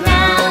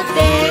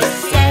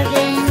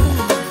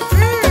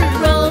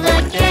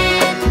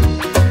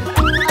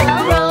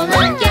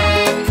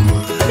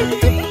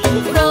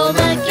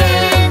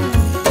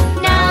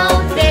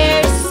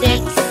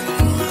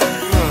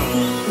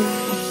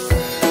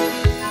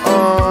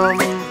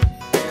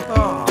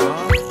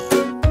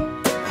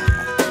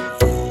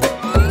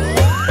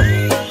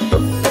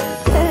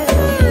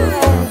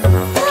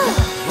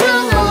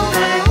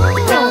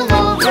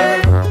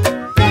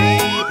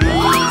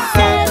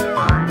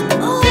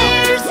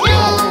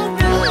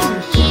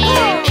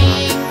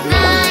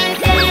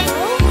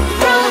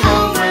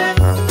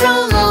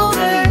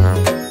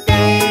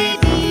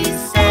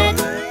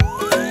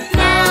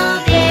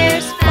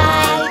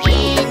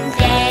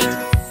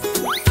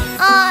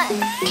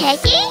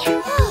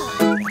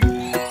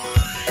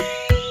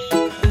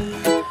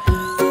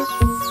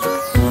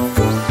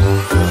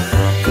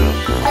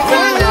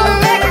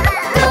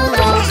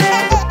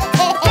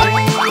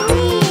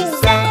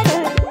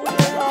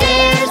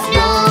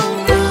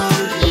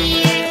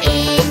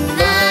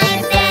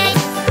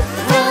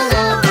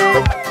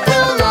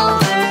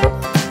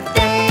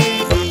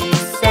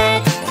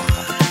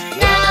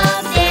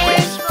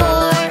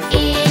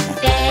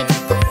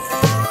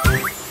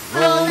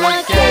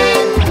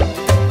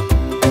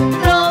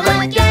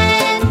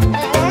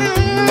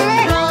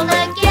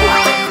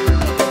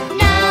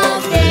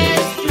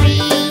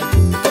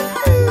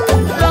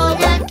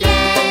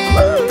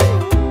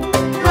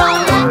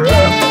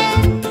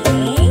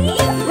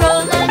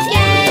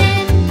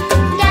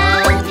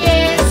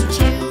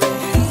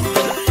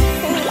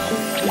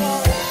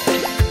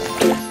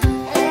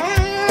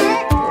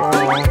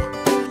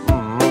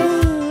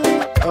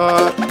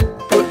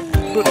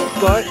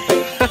 boy.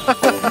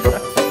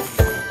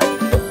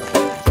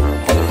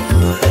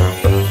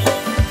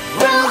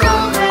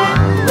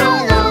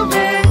 Roll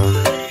over,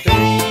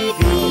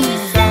 baby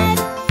said.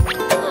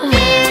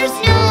 There's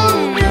no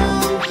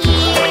room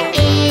here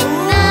in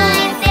my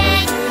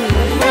bed.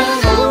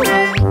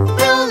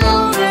 Roll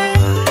over,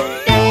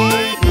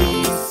 baby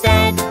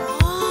said.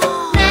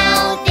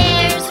 Now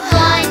there's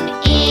one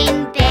in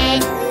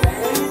bed.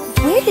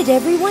 Where did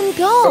everyone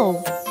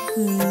go?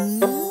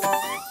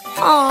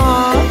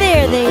 Aw,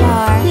 there they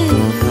are.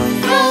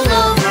 Roll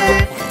over,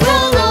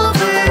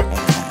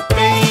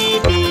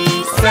 baby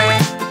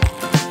said.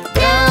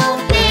 Now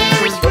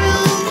there's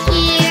room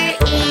here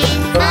in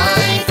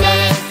my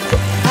bed.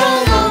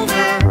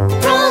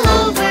 Roll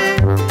over,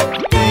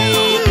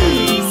 baby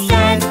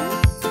said.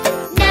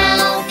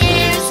 Now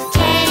there's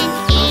 10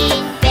 in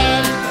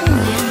bed.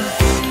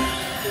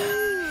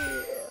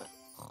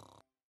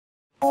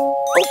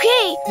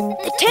 Okay,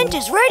 the tent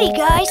is ready,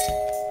 guys.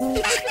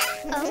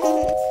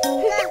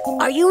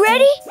 Are you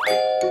ready?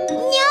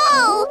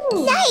 No!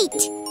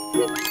 Light!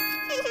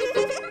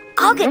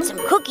 I'll get some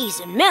cookies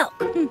and milk.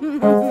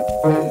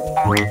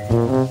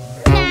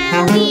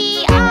 Now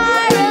we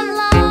are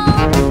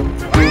alone.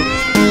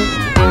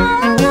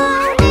 All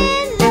alone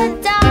in the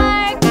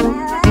dark.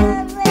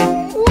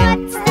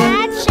 What's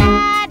that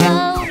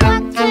shadow?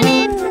 What could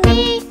it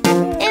be?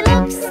 It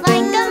looks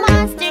like a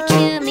monster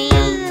to me.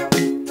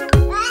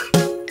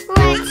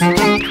 Let's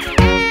check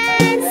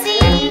and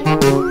see.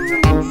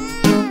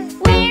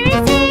 Where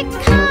is it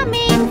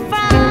coming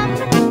from?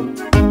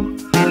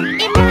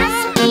 It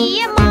must be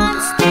a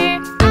monster,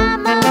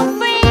 I'm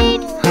afraid.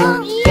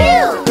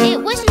 Phew! It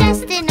was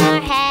just in our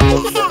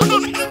heads.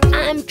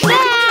 I'm glad.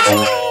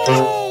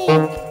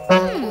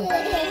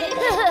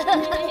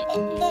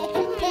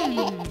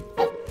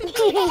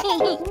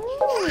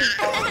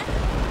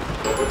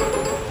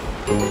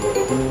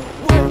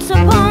 Once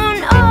upon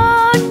a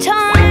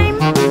time,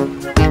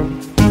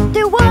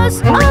 there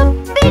was a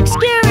big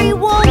scary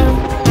wolf,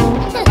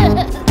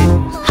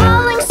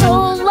 howling so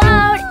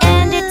loud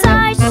and its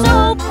eyes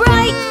so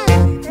bright.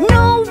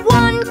 No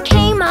one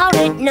came out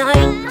at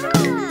night.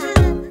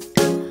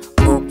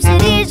 Oops,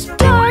 it is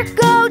dark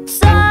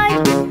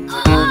outside.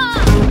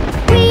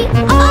 We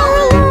are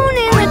alone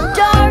in the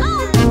dark.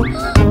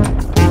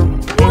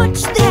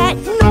 What's that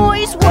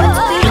noise? What's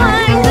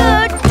behind the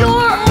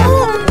door?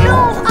 Oh no,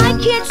 I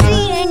can't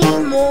see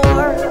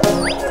anymore.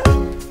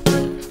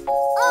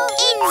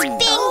 It's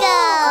bingo!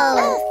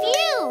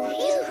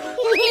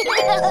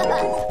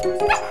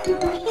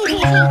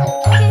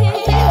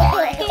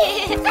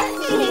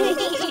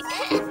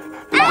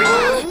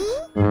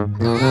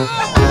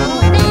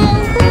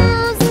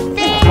 Who's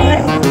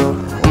there?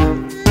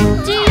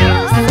 Do you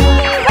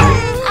see what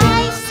I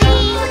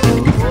see?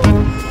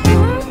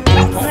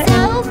 It's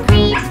so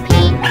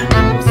creepy,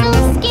 I'm so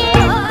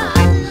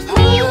scared.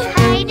 We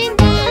hide and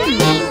then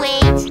we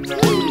wait.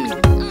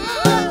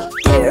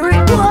 There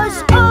it was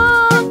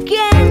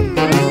again.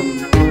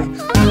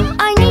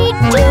 I need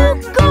to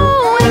go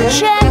and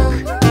check.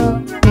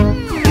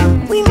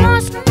 We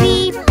must be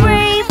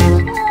brave.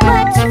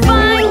 Let's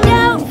find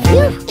out.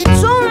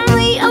 It's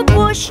only a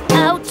bush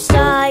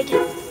outside.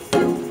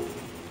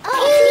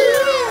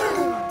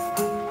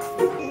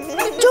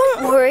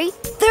 Don't worry,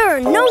 there are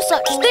no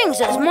such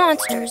things as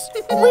monsters.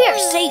 We are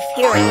safe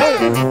here at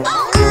home.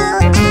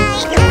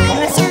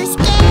 I'm so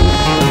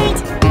scared.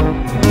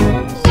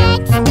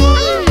 Let's stay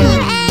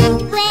and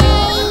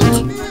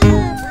wait.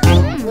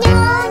 No,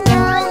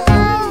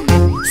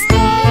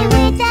 stay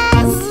with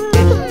us.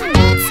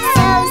 It's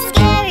so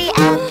scary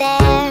out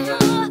there.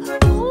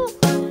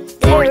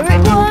 There it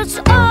was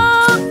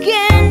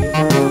again.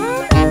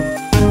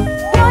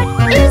 What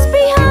is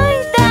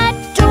behind that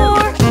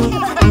door?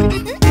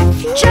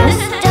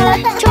 Just a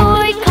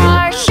toy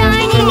car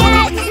shining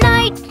at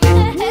night.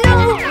 No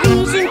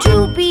reason to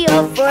be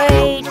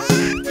afraid.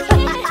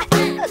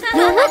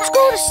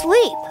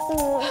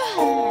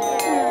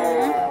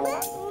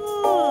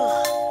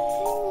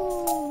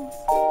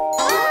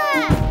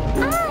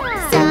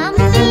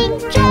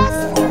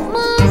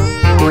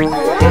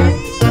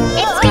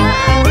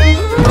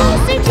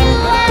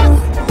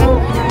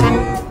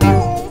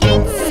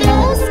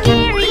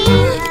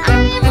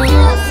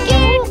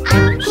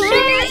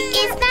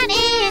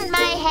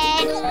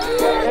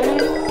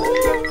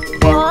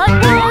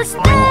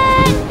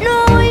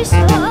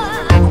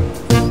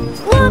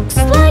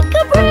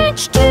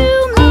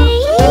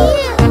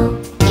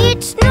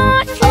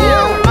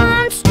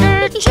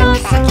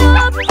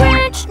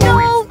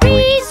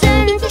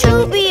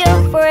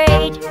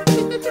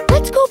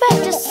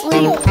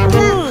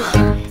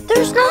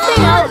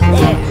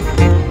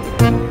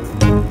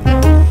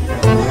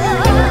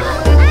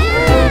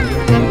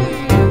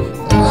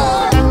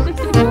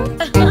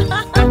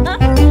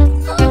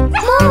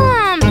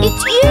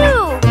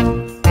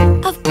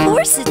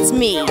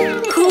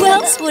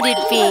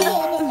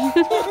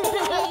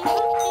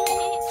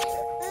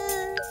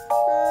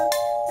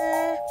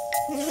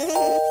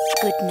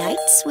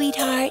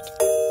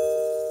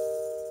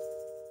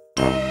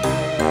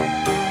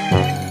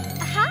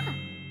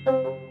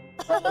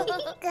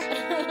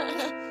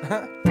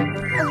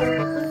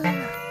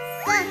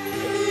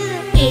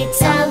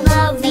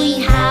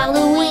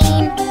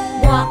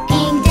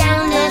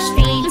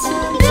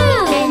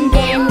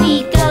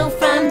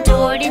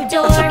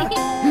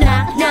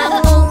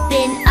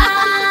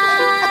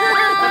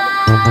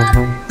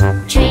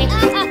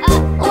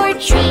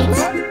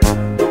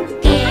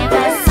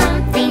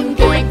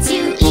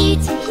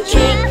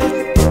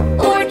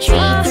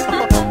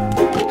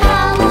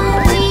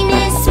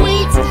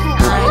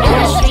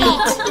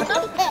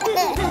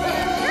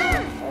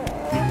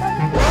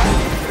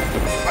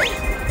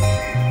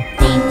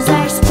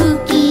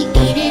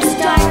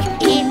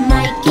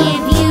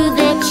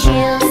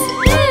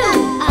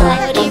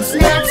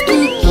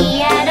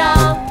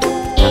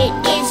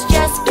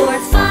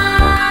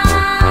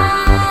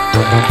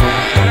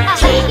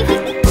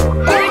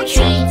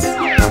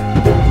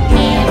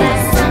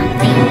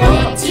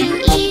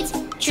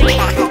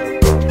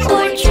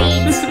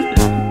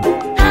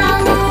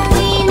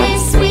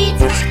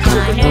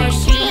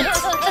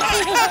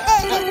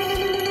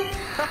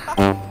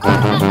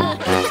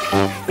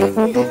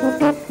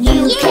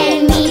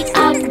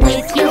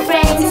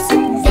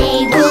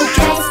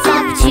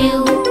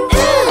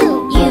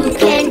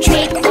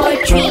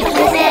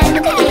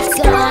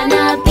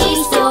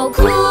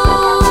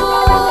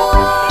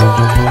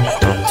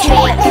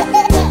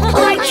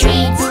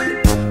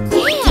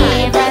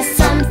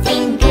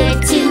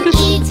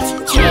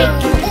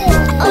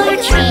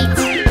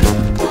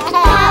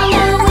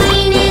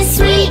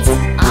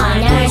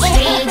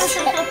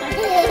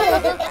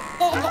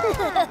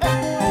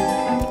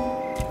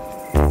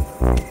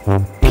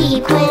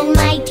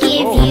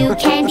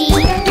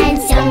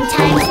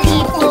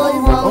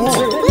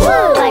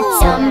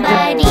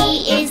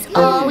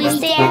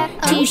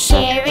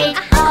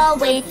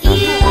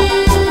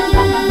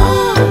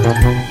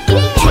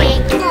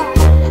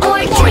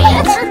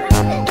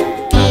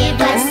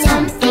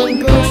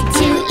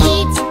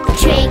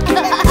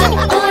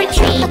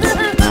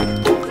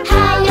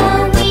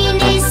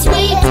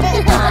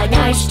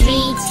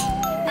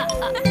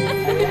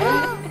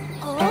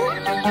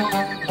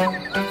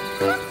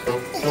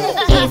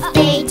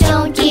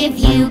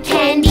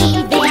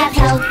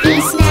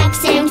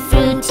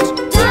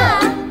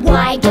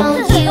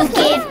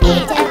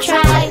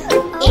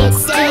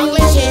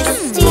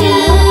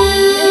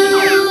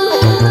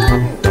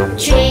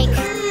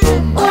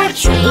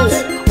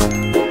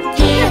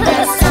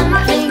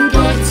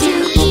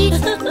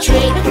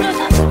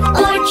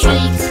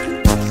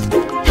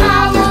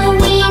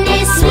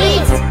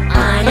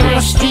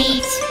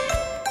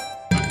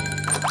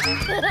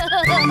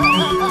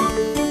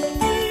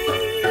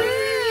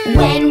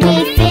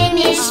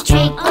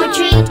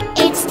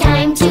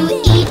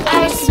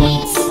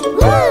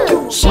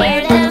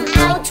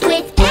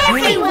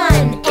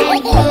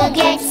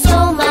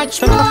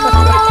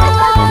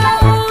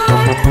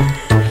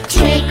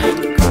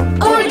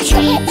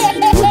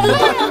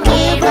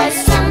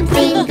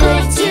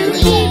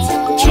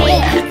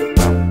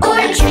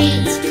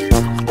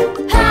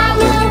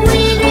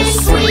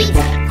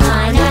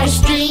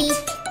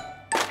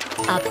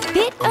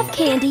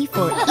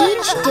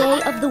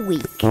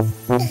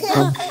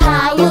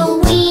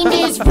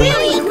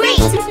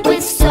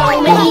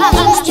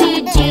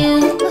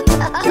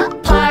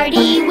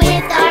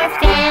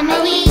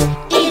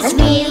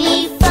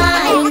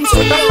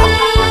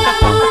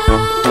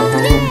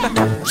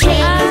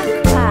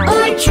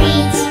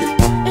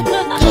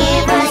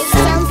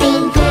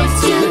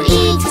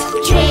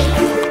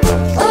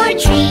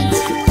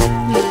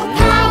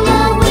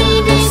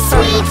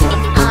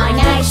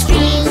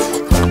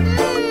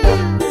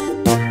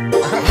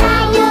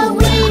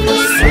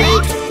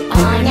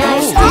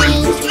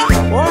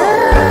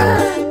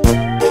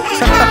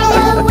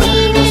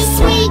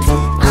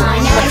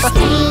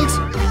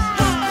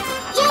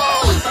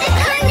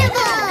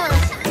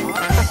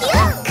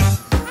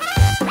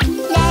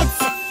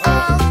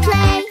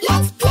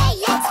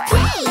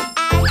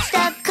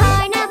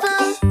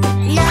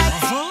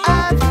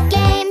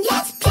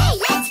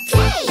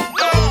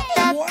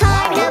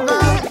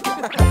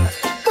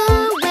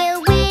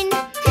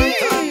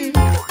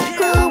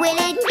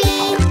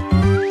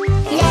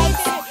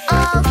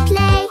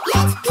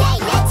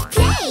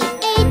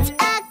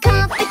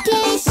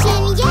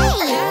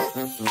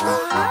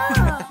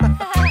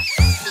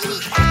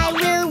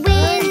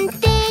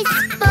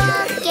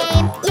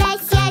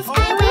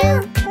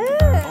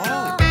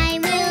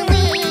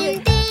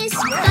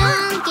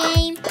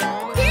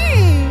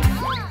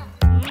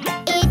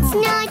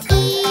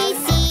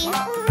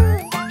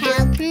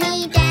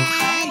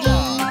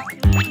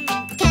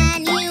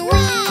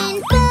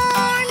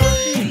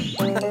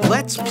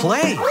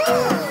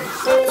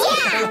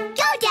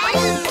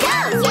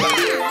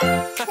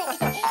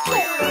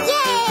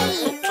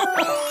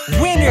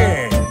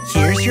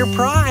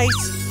 surprise.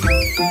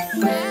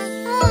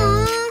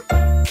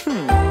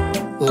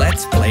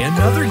 Let's play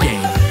another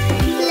game.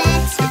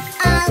 Let's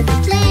all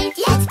play.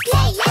 Let's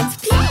play. Let's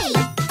play.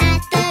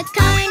 At the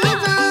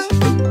carnival,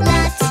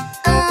 lots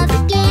of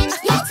games.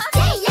 Let's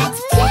play. Let's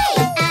play.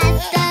 At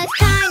the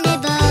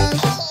carnival,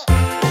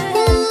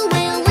 who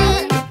will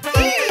win?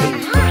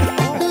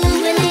 Who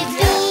will it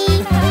be?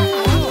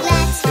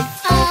 Let's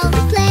all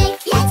play.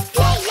 Let's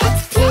play.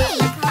 Let's play.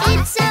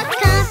 It's a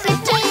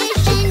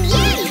competition.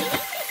 Yay!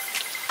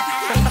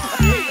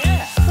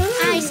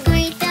 I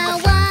squirt the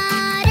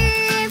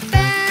water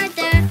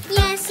further.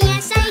 Yes,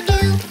 yes, I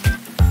do.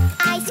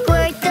 I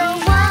squirt the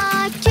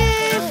water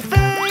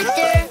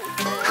further.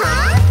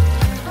 Huh?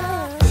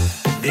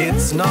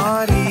 It's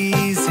not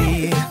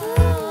easy,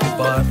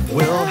 but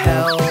we'll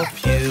help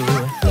you.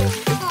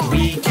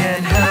 We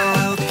can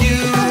help you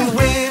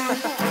win.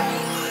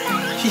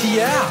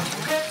 Yeah.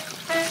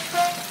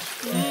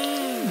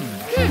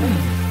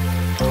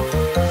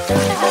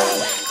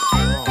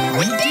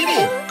 We did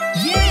it!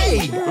 Yay!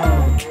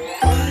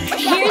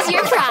 Here's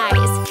your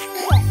prize.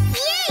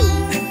 Yay!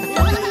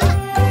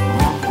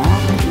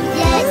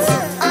 Let's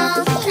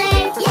all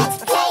play. Let's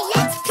play.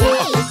 Let's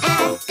play.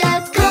 At the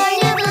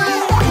carnival,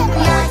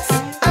 lots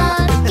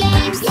of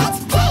games. Let's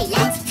play.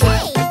 Let's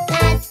play.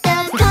 At the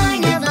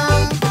carnival,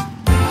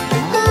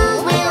 who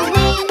will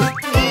win?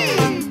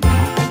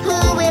 Who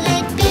will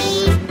it be?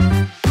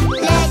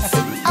 Let's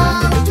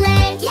all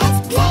play. Let's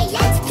play.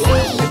 Let's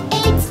play.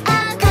 It's a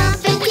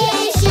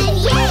competition.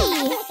 Yay!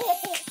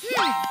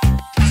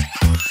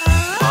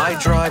 I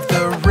drive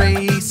the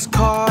race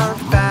car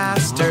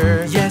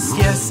faster. Yes,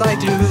 yes, I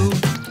do.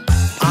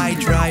 I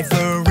drive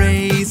the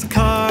race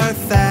car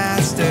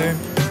faster.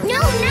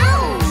 No,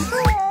 no!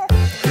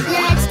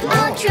 Let's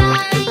all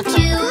try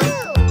to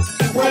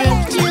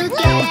work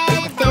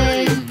together.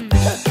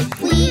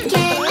 We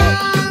can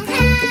all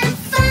have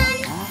fun.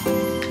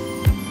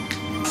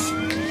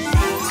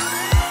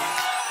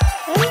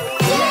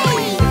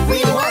 Yay! We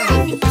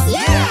won!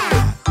 Yeah!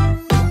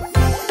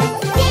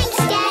 Thanks,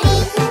 Daddy.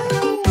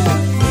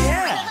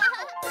 Yeah.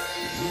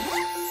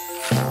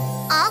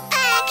 All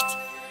packed.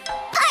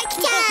 Park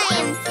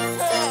time.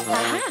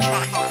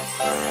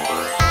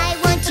 I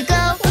want to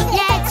go.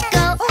 Let's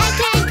go. I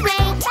can't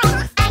wait.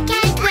 I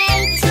can't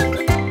wait.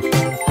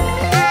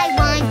 I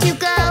want to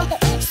go.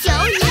 So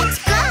let's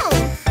go.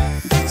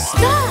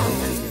 Stop!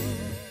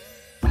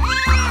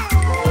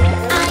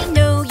 I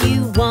know you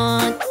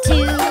want to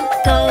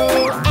go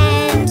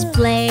and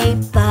play,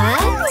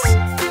 but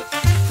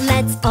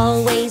let's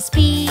always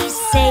be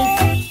safe.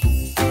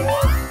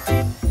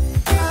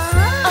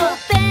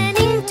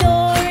 Opening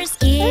doors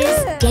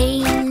is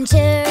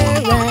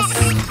dangerous.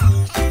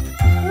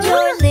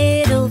 Your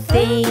little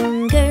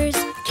fingers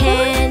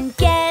can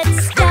get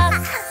stuck.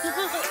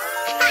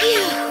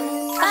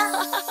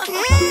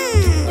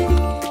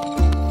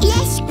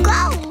 Let's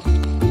go.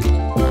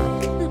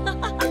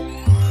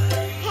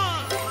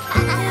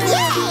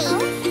 Yay!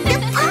 The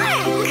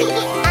park.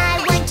 I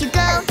want to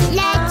go.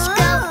 Let's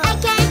go. I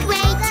can't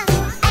wait.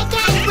 I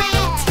can't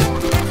wait.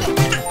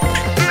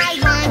 I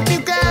want to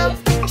go.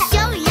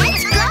 So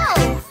let's go.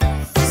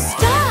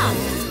 Stop!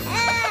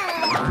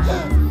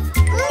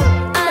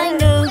 I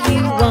know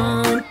you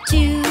want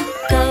to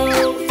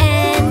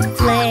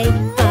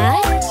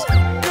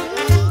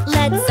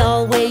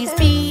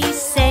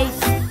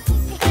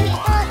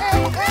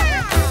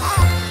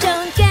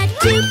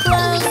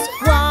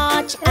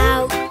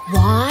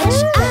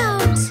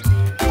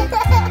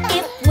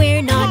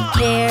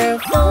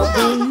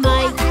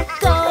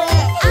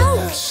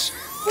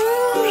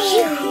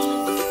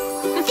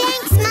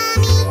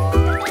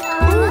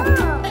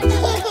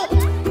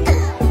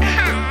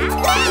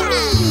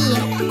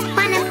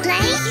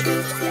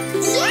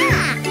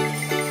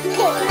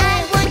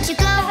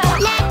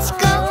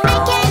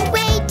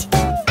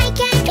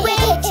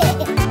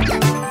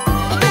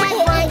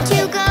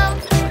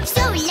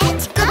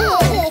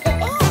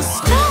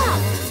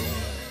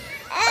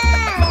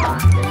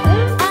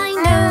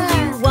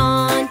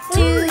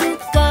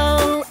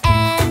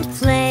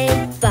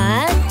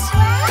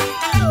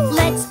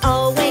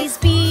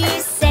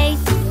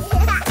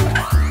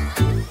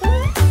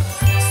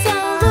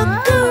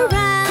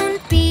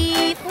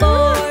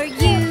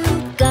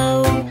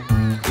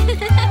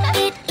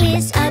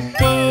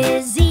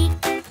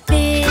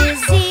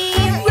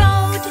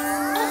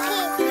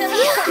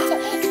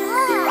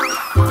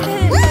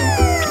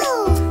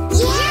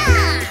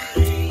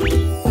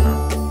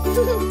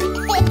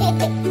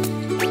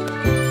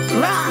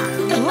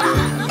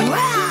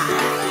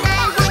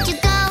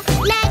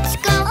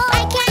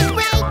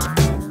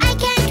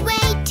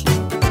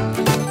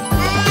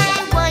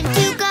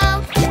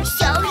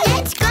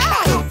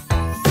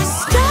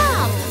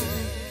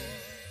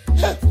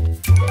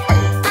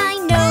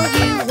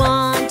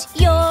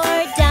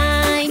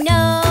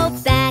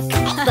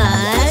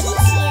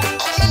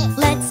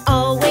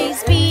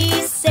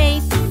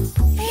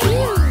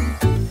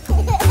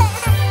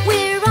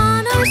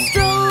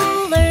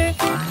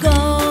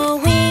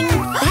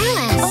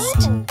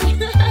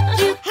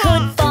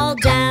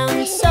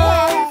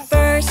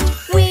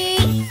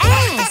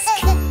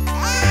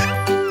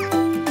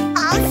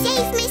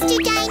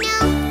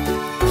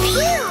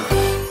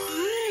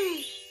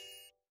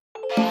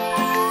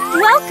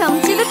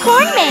Welcome to the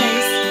corn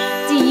maze.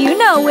 Do you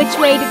know which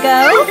way to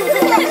go?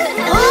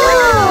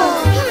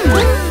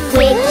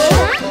 Which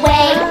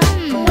way?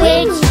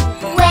 Which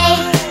way?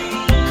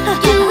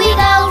 Do we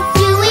go?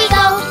 Do we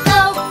go?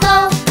 Go,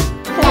 go.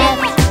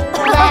 Left,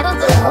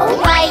 left,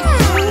 right,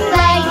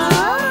 right.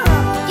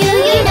 Do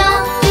you know?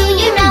 Do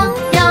you know?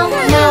 No,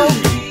 no.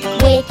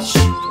 Which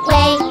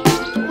way?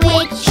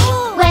 Which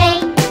way?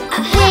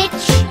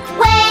 Which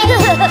way?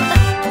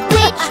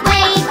 Which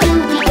way do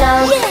we go?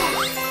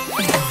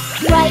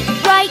 Right,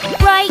 right,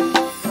 right.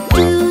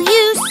 Do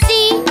you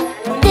see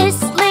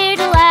this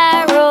little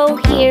arrow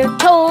here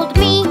told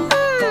me?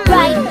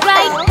 Right,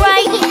 right,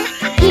 right.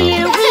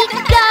 Here we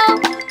go.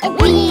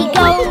 We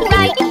go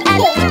right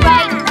at the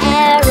right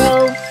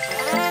arrow.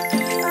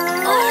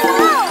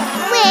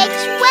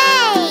 Which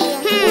way?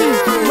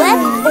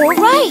 Left or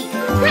right?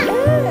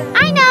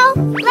 I know.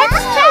 Let's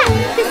check.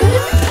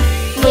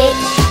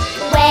 Which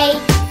way?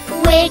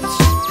 Which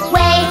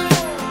way?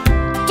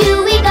 Do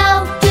we go?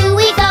 Do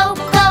we go?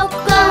 Go,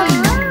 go.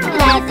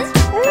 Left,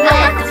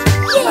 left,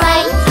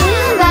 right,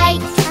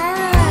 right.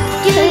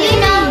 Do you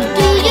know?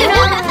 Do you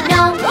know?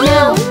 No,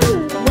 no.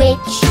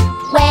 Which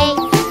way?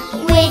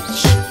 Which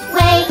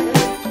way?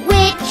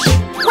 Which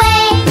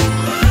way?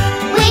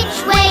 Which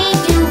way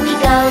do we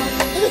go?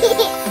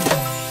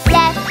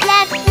 Left,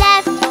 left,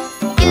 left.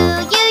 Do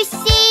you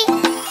see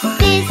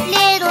this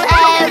little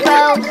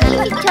arrow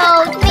you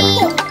told me?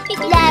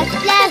 Left,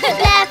 left,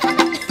 left.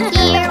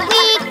 Here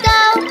we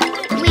go.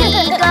 We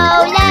go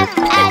left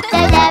at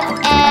the left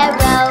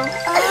arrow.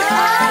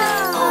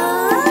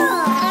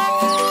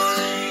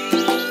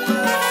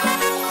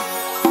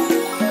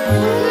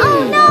 Oh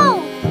no!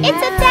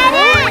 It's a dead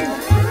end!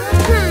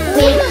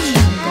 Which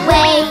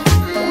way?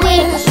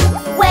 Which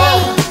way?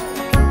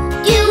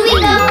 Do we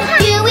go?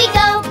 Do we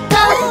go?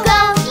 Go,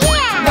 go!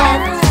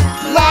 Left,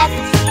 left,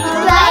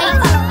 right,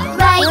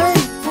 right.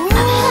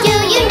 Do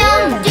you know?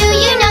 Do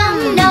you know?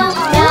 No,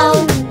 no.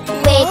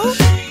 Which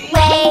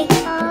way?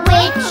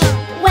 Which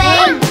way?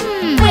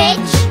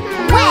 Which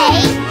way?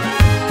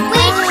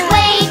 Which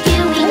way do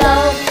we go?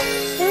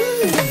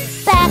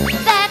 Back,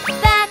 back,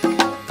 back.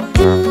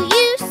 Do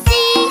you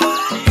see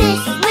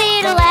this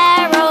little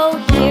arrow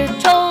here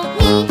told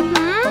me?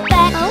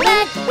 Back,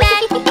 back,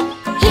 back.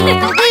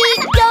 Here we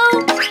go.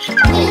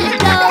 We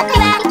go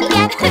back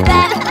at the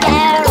back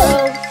arrow.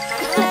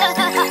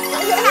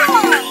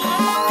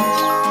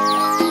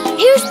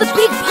 Here's the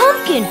big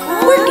pumpkin.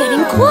 We're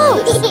getting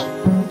close.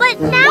 But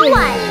now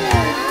what?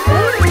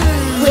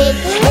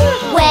 Which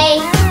way?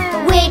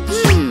 Which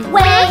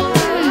way?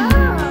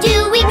 Do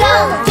we go?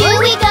 Do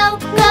we go?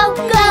 Go,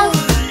 go.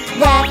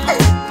 Left,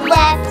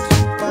 left,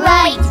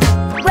 right,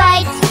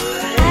 right.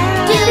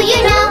 Do you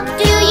know?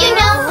 Do you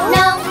know?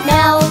 No,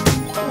 no.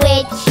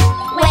 Which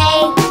way?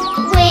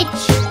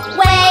 Which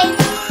way?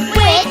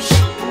 Which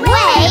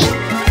way?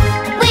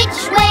 Which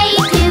way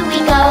do we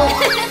go?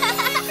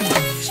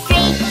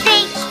 Straight,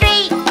 straight,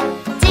 straight.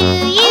 Do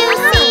you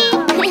see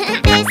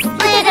this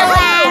little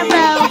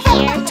arrow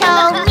here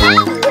told me?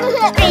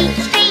 Straight,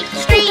 straight,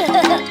 straight.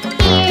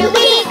 Here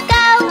we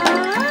go.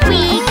 We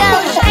go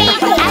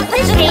straight at the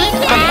straight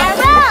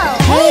arrow.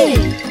 Hey!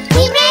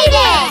 We made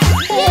it!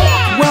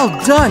 Well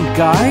done,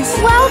 guys!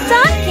 Well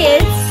done,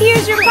 kids.